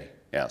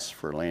 L-U-C-A-S,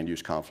 for Land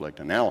Use Conflict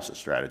Analysis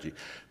Strategy.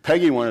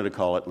 Peggy wanted to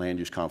call it Land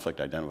Use Conflict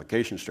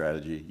Identification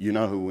Strategy. You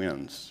know who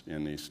wins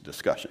in these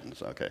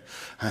discussions, okay?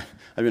 I've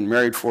been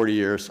married 40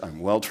 years. I'm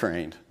well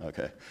trained,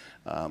 okay?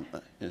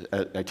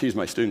 I tease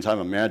my students, I have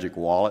a magic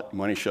wallet.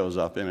 Money shows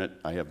up in it.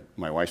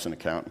 My wife's an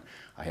accountant.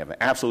 I have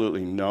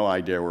absolutely no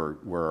idea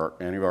where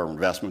any of our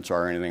investments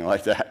are or anything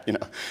like that. You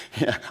know,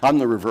 yeah, I'm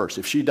the reverse.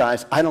 If she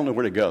dies, I don't know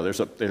where to go.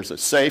 There's a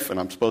safe, and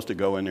I'm supposed to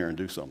go in there and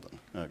do something.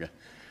 Okay.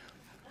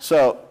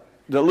 So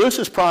the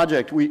Lucis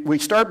project, we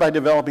start by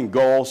developing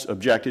goals,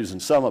 objectives,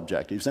 and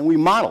sub-objectives, and we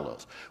model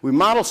those. We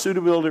model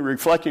suitability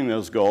reflecting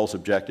those goals,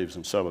 objectives,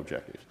 and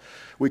sub-objectives.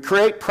 We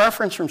create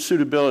preference from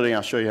suitability.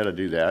 I'll show you how to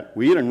do that.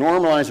 We either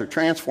normalize or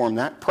transform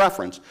that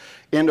preference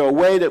into a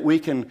way that we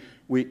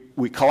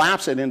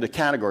collapse it into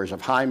categories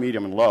of high,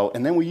 medium, and low,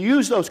 and then we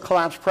use those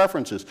collapsed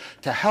preferences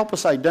to help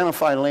us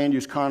identify land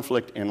use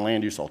conflict and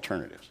land use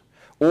alternatives,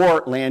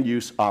 or land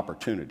use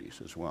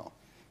opportunities as well.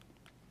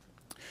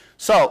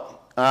 So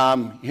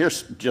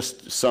here's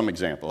just some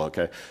example,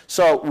 okay?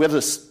 So with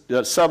a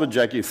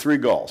sub-objective, 3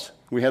 goals.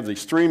 We have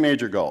these 3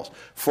 major goals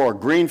for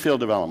greenfield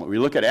development. We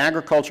look at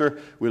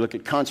agriculture, we look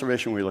at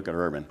conservation, we look at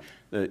urban.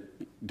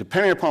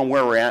 Depending upon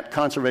where we're at,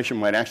 conservation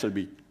might actually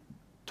be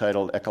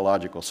titled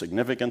ecological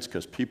significance,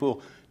 because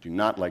people do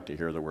not like to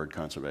hear the word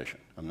conservation.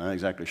 I'm not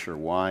exactly sure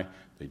why.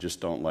 They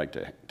just don't like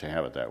to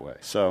have it that way.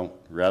 So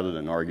rather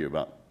than argue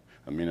about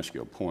a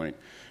minuscule point,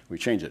 we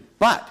change it.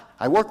 But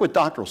I work with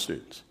doctoral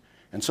students.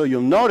 And so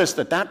you'll notice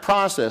that that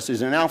process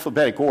is in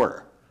alphabetic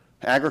order: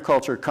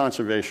 agriculture,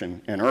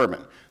 conservation, and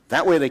urban.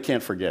 That way they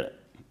can't forget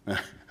it.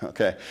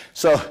 Okay?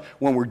 So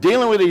when we're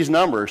dealing with these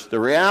numbers, the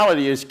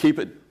reality is keep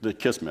it the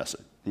KISS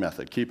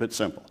method. Keep it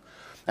simple.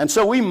 And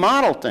so we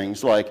model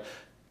things like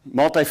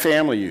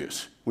multifamily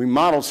use. We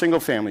model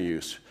single-family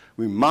use.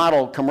 We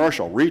model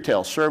commercial,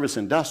 retail, service,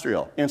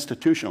 industrial,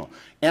 institutional,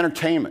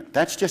 entertainment.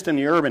 That's just in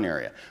the urban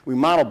area. We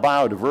model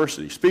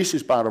biodiversity,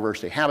 species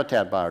biodiversity,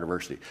 habitat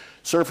biodiversity,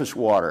 surface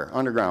water,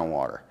 underground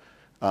water.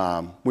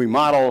 We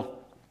model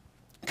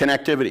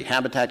connectivity,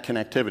 habitat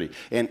connectivity.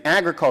 In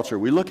agriculture,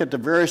 we look at the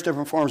various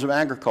different forms of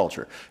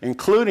agriculture,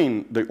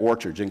 including the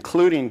orchards,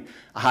 including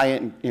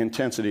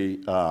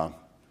high-intensity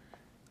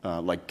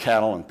like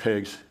cattle and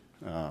pigs,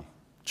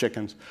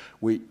 chickens.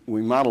 We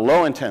model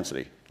low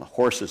intensity, the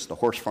horses, the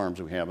horse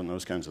farms we have, and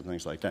those kinds of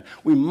things like that.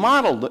 We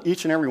modeled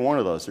each and every one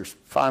of those. There's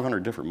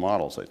 500 different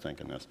models, I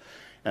think, in this.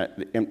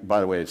 And by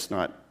the way, it's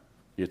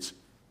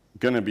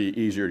going to be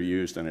easier to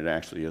use than it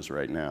actually is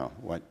right now.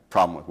 What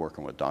problem with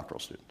working with doctoral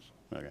students?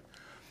 Okay.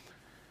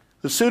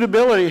 The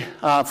suitability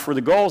for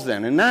the goals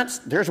then, and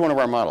there's one of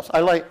our models.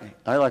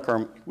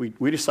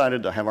 We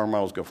decided to have our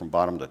models go from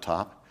bottom to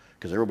top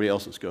because everybody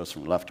else's goes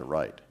from left to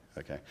right,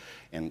 okay?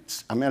 And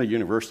I'm at a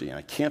university and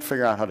I can't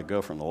figure out how to go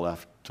from the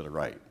left to the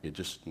right. It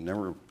just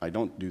never, I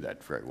don't do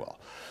that very well.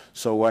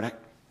 So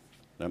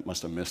that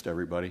must have missed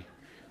everybody,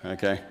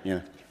 okay? Yeah,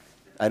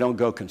 I don't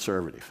go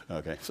conservative,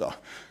 okay?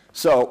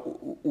 So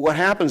what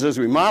happens is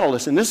we model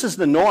this, and this is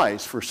the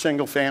noise for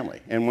single family.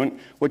 And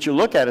what you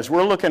look at is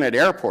we're looking at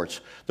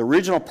airports, the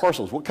regional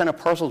parcels. What kind of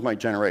parcels might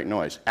generate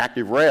noise?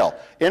 Active rail,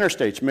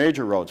 interstates,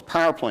 major roads,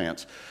 power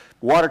plants,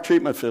 water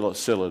treatment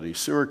facilities,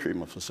 sewer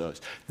treatment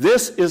facilities.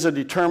 This is a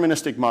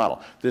deterministic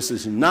model. This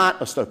is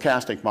not a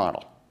stochastic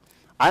model.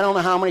 I don't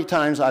know how many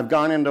times I've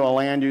gone into a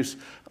land use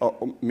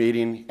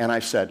meeting and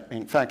I've said,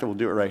 in fact, we'll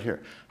do it right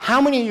here. How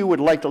many of you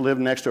would like to live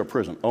next to a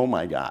prison? Oh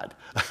my God.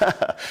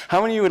 How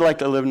many of you would like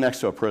to live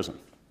next to a prison?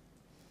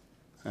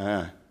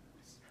 How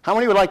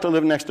many would like to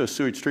live next to a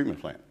sewage treatment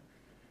plant?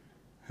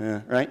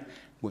 Right?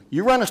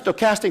 You run a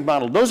stochastic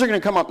model, those are going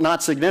to come up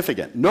not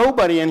significant.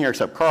 Nobody in here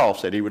except Carl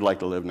said he would like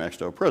to live next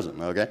to a prison,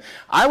 okay?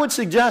 I would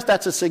suggest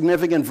that's a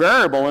significant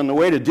variable, and the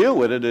way to deal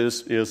with it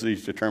is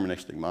these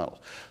deterministic models.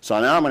 So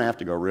now I'm going to have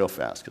to go real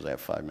fast because I have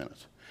 5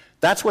 minutes.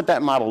 That's what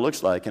that model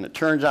looks like, and it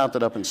turns out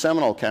that up in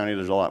Seminole County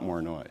there's a lot more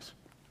noise.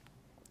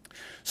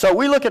 So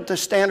we look at the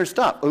standard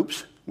stuff.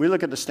 We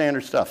look at the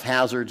standard stuff,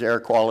 hazards, air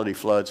quality,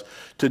 floods,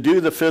 to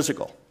do the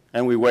physical,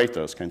 and we weight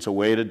those kinds, so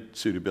weighted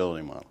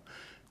suitability model.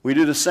 We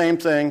do the same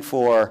thing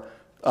for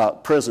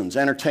prisons,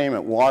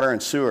 entertainment, water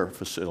and sewer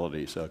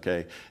facilities,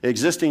 okay?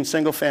 Existing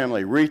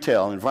single-family,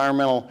 retail,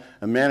 environmental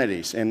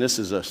amenities, and this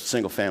is a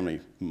single-family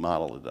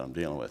model that I'm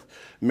dealing with.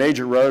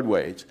 Major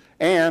roadways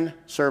and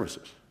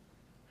services.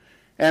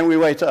 And we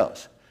weight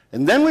those.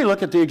 And then we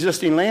look at the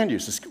existing land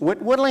uses.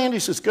 What land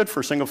use is good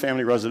for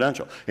single-family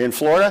residential? In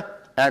Florida,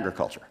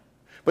 agriculture.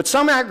 But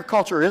some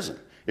agriculture isn't.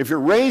 If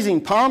you're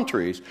raising palm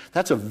trees,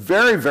 that's a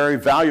very, very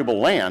valuable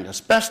land,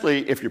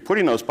 especially if you're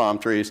putting those palm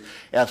trees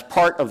as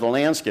part of the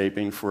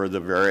landscaping for the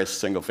various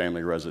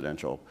single-family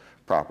residential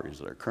properties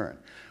that are current.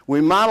 We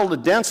model the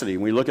density,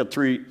 and we look at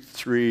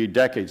three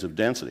decades of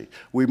density.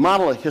 We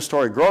model a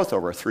historic growth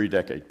over a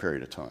 3-decade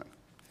period of time.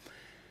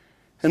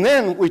 And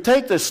then we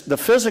take the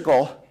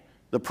physical,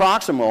 the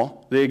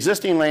proximal, the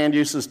existing land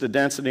uses, the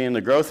density, and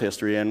the growth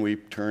history, and we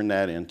turn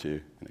that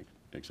into an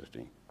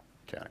existing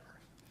category.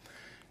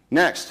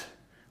 Next,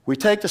 we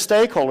take the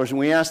stakeholders and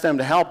we ask them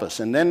to help us,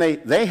 and then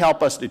they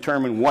help us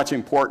determine what's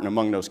important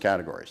among those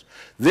categories.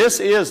 This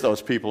is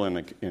those people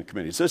in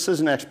committees. This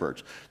isn't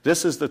experts.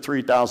 This is the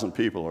 3,000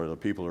 people or the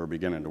people who are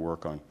beginning to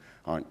work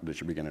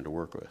that you're beginning to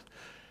work with.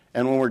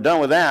 And when we're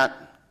done with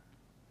that,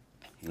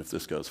 if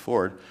this goes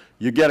forward,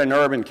 you get an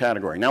urban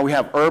category. Now we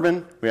have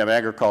urban, we have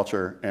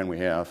agriculture, and we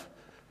have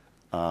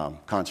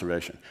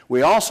conservation.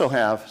 We also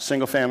have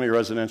single-family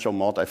residential,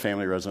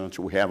 multifamily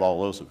residential. We have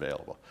all those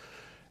available.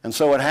 And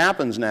so what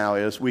happens now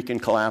is we can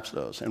collapse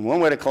those. And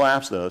one way to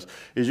collapse those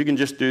is you can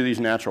just do these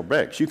natural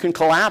breaks. You can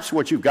collapse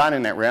what you've got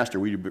in that raster.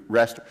 We do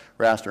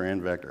raster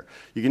and vector.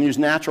 You can use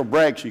natural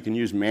breaks. You can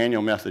use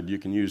manual method. You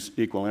can use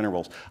equal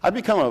intervals. I've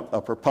become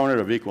a proponent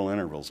of equal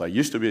intervals. I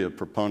used to be a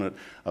proponent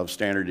of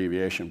standard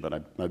deviation,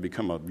 but I've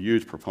become a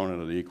huge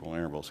proponent of the equal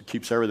intervals. It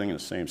keeps everything in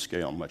the same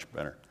scale much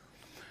better.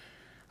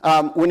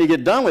 When you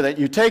get done with it,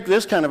 you take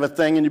this kind of a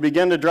thing and you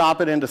begin to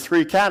drop it into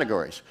 3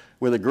 categories,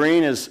 where the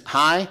green is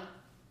high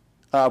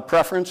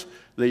preference,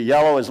 the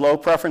yellow is low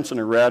preference, and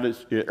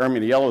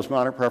the yellow is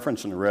moderate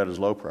preference, and the red is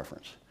low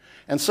preference.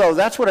 And so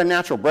that's what a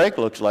natural break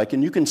looks like,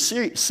 and you can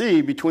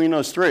see between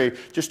those 3,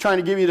 just trying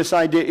to give you this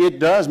idea, it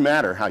does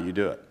matter how you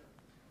do it.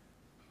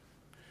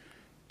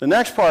 The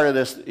next part of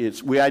this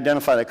is we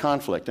identify the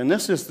conflict, and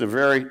this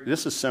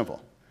is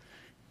simple.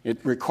 It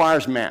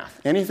requires math.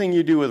 Anything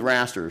you do with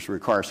rasters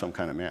requires some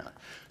kind of math.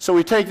 So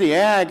we take the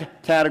ag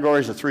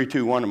categories of 3,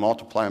 2, 1 and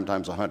multiply them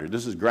times 100.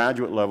 This is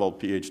graduate level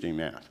PhD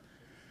math.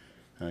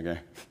 Okay.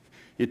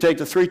 You take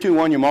the 3, 2,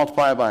 1, you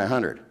multiply it by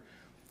 100.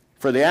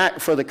 For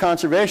the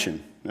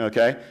conservation,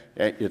 okay,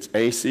 it's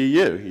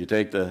ACU. You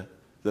take the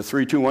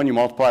 3, 2, 1, you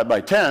multiply it by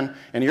 10,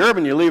 and the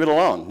urban, you leave it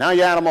alone. Now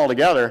you add them all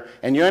together,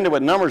 and you end up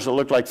with numbers that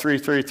look like 3,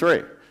 3,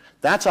 3.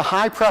 That's a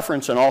high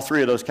preference in all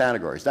 3 of those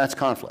categories. That's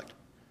conflict.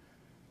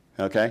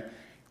 Okay?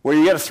 Where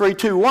you get a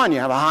 3-2-1, you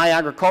have a high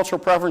agricultural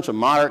preference, a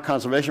moderate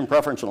conservation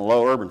preference, and a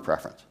low urban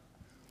preference.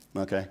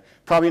 Okay?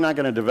 Probably not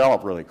going to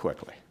develop really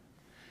quickly.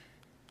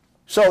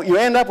 So you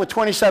end up with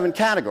 27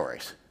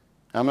 categories.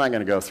 I'm not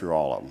going to go through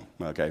all of them,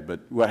 okay?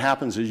 But what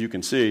happens is you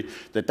can see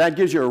that that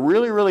gives you a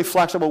really, really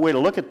flexible way to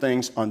look at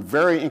things on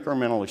very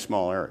incrementally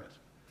small areas.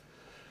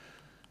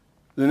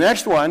 The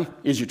next one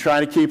is you try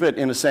to keep it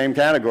in the same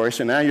category.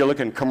 So now you're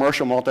looking at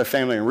commercial,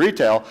 multifamily, and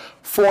retail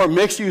for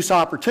mixed-use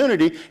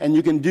opportunity, and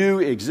you can do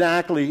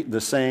exactly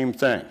the same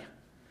thing.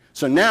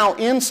 So now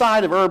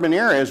inside of urban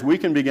areas, we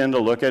can begin to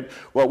look at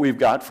what we've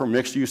got for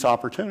mixed-use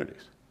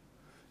opportunities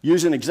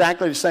using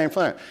exactly the same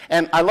thing.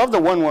 And I love the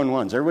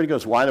 1-1-1s. Everybody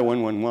goes, why the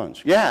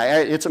 1-1-1s? Yeah,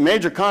 it's a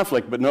major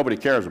conflict, but nobody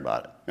cares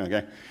about it,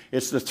 okay?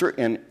 It's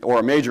the or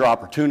a major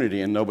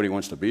opportunity, and nobody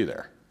wants to be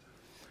there.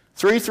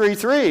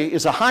 3-3-3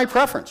 is a high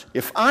preference.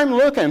 If I'm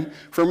looking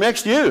for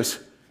mixed use,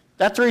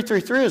 that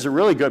 3-3-3 is a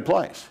really good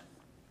place.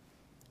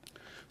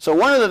 So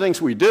one of the things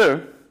we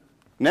do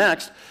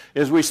next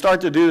is we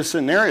start to do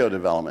scenario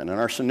development. And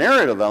our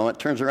scenario development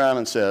turns around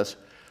and says,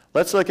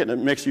 let's look at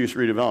mixed use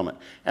redevelopment.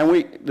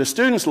 And the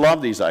students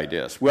love these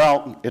ideas.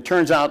 Well, it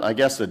turns out, I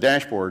guess the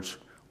dashboards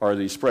are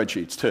these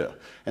spreadsheets too.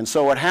 And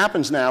so what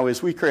happens now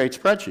is we create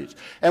spreadsheets.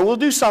 And we'll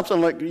do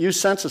something like use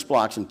census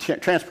blocks and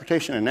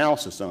transportation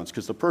analysis zones,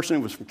 because the person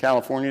who was from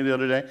California the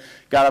other day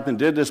got up and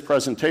did this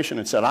presentation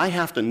and said, I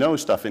have to know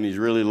stuff in these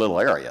really little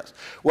areas.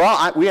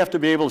 Well, we have to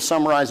be able to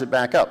summarize it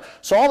back up.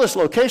 So all this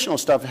locational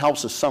stuff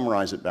helps us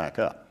summarize it back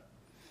up.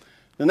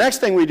 The next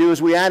thing we do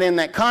is we add in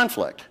that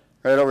conflict.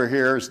 Right over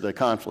here is the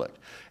conflict.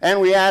 And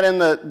we add in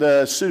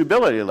the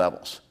suitability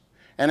levels.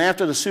 And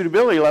after the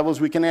suitability levels,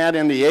 we can add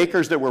in the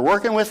acres that we're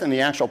working with and the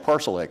actual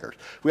parcel acres.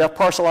 We have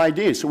parcel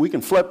IDs, so we can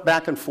flip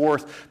back and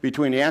forth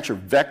between the actual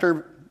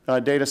vector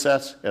data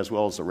sets as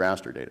well as the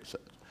raster data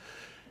sets.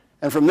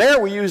 And from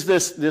there, we use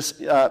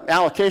this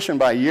allocation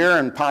by year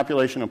and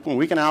population employment.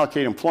 We can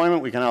allocate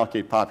employment, we can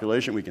allocate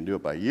population, we can do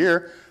it by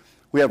year.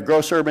 We have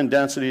gross urban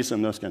densities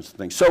and those kinds of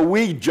things. So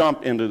we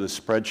jump into the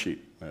spreadsheet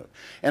mode.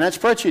 And that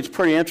spreadsheet's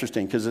pretty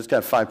interesting because it's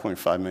got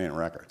 5.5 million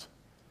records.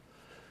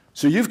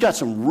 So you've got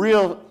some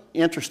real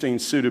interesting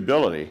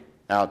suitability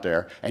out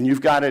there, and you've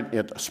got it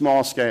at a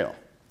small scale.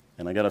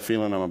 And I got a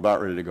feeling I'm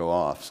about ready to go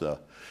off. So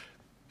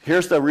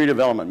here's the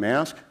redevelopment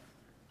mask.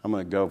 I'm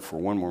going to go for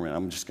one more minute.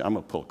 I'm going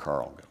to pull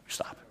Carl and go,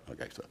 stop it.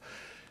 Okay, so.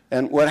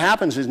 And what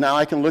happens is now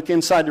I can look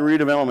inside the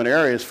redevelopment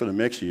areas for the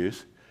mixed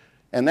use,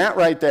 and that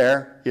right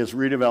there is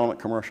redevelopment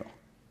commercial.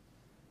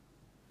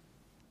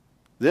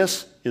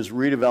 This is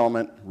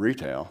redevelopment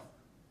retail.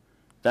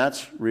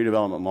 That's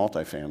redevelopment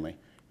multifamily.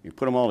 You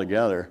put them all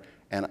together,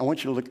 and I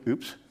want you to look,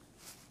 oops.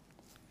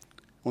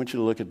 I want you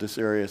to look at this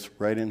area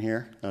right in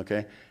here,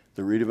 okay?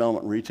 The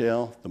redevelopment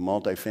retail, the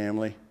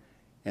multifamily,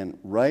 and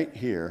right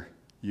here,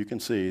 you can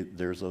see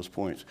there's those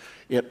points.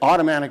 It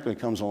automatically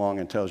comes along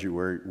and tells you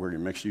where your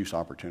mixed use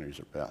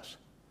opportunities are best.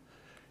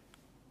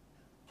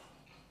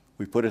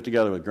 We put it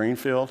together with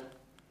Greenfield.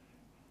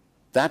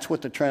 That's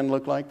what the trend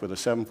looked like with a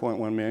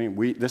 7.1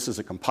 million. This is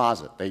a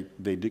composite.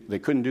 They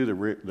couldn't do the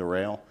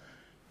rail,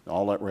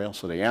 all that rail,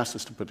 so they asked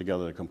us to put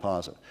together the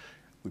composite.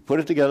 We put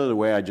it together the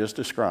way I just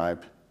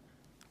described.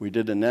 We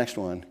did the next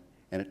one,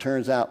 and it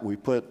turns out we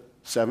put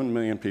 7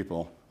 million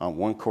people on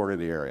 1/4 of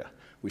the area.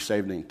 We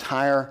saved the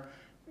entire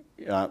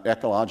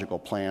ecological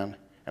plan,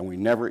 and we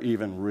never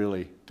even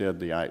really had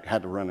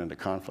to run into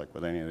conflict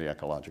with any of the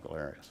ecological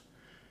areas.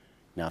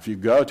 Now, if you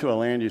go to a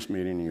land use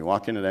meeting and you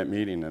walk into that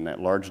meeting and that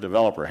large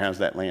developer has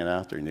that land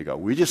out there and you go,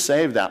 we just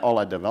saved all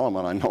that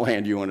development on the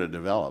land you want to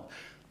develop,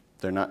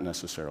 they're not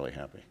necessarily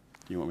happy.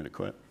 Do you want me to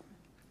quit?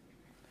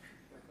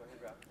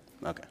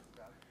 Okay.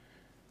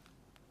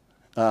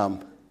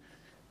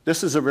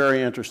 This is a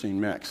very interesting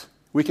mix.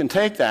 We can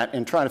take that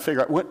and try to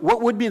figure out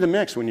what would be the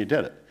mix when you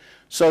did it.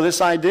 So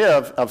this idea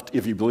of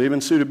if you believe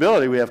in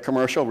suitability, we have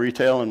commercial,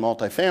 retail, and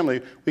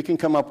multifamily, we can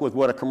come up with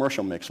what a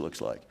commercial mix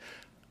looks like.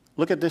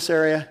 Look at this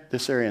area,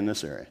 and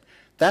this area.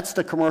 That's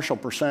the commercial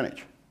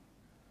percentage.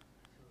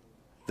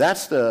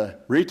 That's the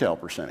retail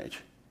percentage.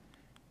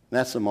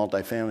 That's the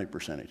multifamily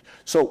percentage.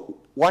 So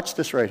watch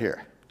this right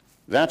here.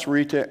 That's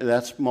retail,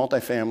 that's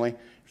multifamily.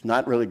 It's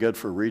not really good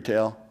for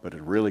retail, but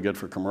it's really good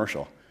for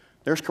commercial.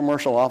 There's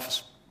commercial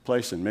office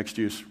place and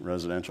mixed-use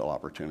residential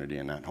opportunity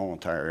in that whole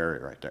entire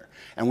area right there.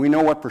 And we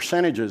know what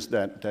percentages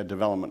that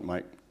development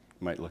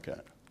might look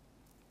at.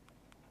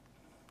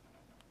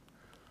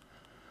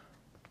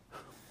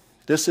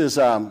 This is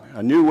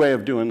a new way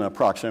of doing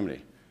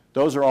proximity.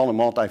 Those are all the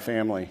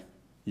multifamily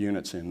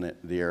units in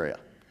the area.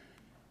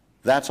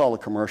 That's all the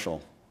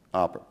commercial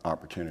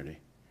opportunity.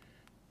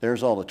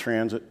 There's all the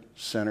transit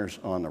centers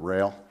on the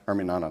rail, I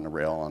mean not on the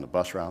rail, on the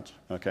bus routes,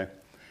 okay?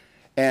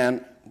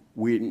 And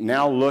we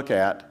now look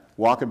at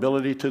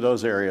walkability to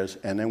those areas,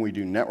 and then we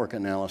do network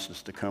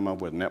analysis to come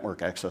up with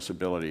network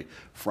accessibility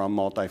from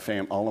all the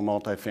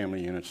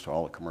multifamily units to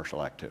all the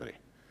commercial activity.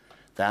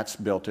 That's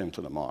built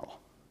into the model.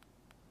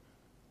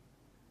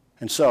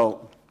 And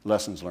so,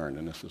 lessons learned,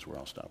 and this is where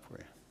I'll stop for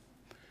you.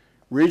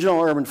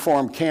 Regional urban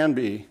form can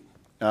be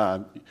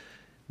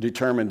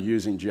determined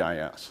using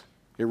GIS.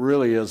 It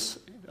really is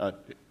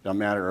a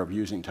matter of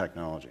using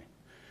technology.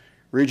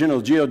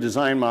 Regional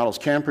geodesign models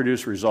can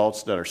produce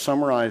results that are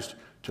summarized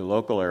to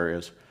local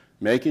areas,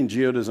 making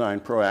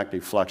geodesign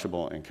proactive,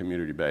 flexible, and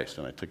community-based,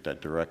 and I took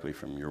that directly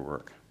from your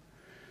work.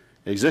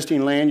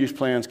 Existing land use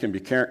plans can be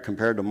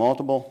compared to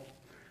multiple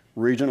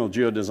regional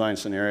geodesign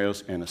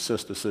scenarios and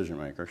assist decision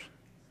makers.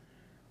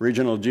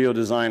 Regional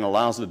geodesign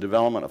allows the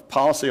development of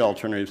policy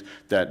alternatives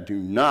that do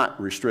not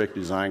restrict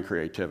design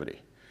creativity.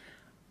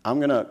 I'm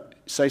going to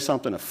say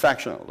something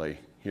affectionately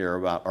here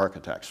about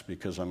architects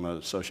because I'm an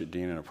associate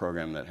dean in a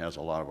program that has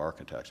a lot of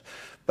architects.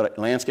 But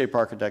landscape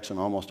architects and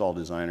almost all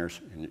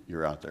designers, and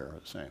you're out there, are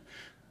the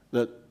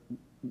same.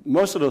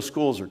 Most of those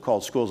schools are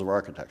called schools of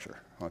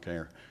architecture,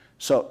 okay?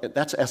 So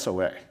that's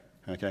SOA,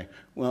 okay?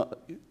 Well,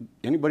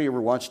 anybody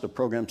ever watched the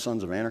program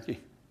Sons of Anarchy?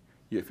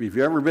 If you've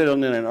ever been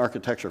in an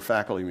architecture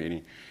faculty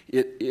meeting,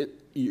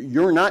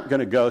 you're not going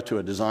to go to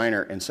a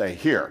designer and say,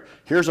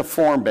 here's a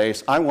form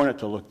base, I want it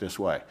to look this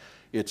way.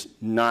 It's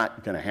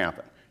not going to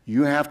happen.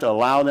 You have to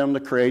allow them the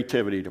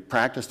creativity to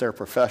practice their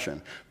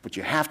profession, but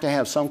you have to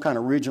have some kind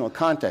of regional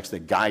context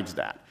that guides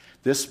that.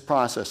 This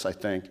process, I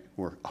think,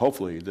 or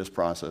hopefully this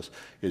process,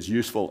 is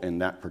useful in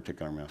that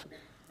particular method.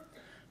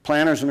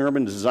 Planners and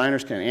urban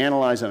designers can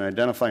analyze and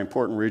identify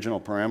important regional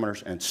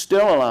parameters and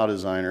still allow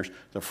designers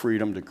the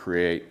freedom to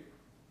create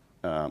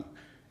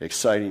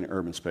exciting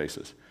urban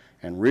spaces.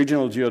 And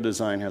regional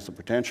geodesign has the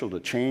potential to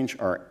change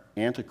our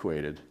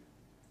antiquated,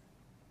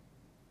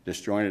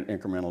 disjointed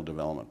incremental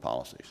development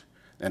policies.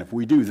 And if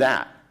we do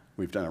that,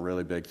 we've done a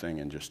really big thing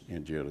in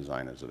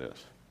geodesign as it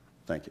is.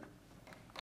 Thank you.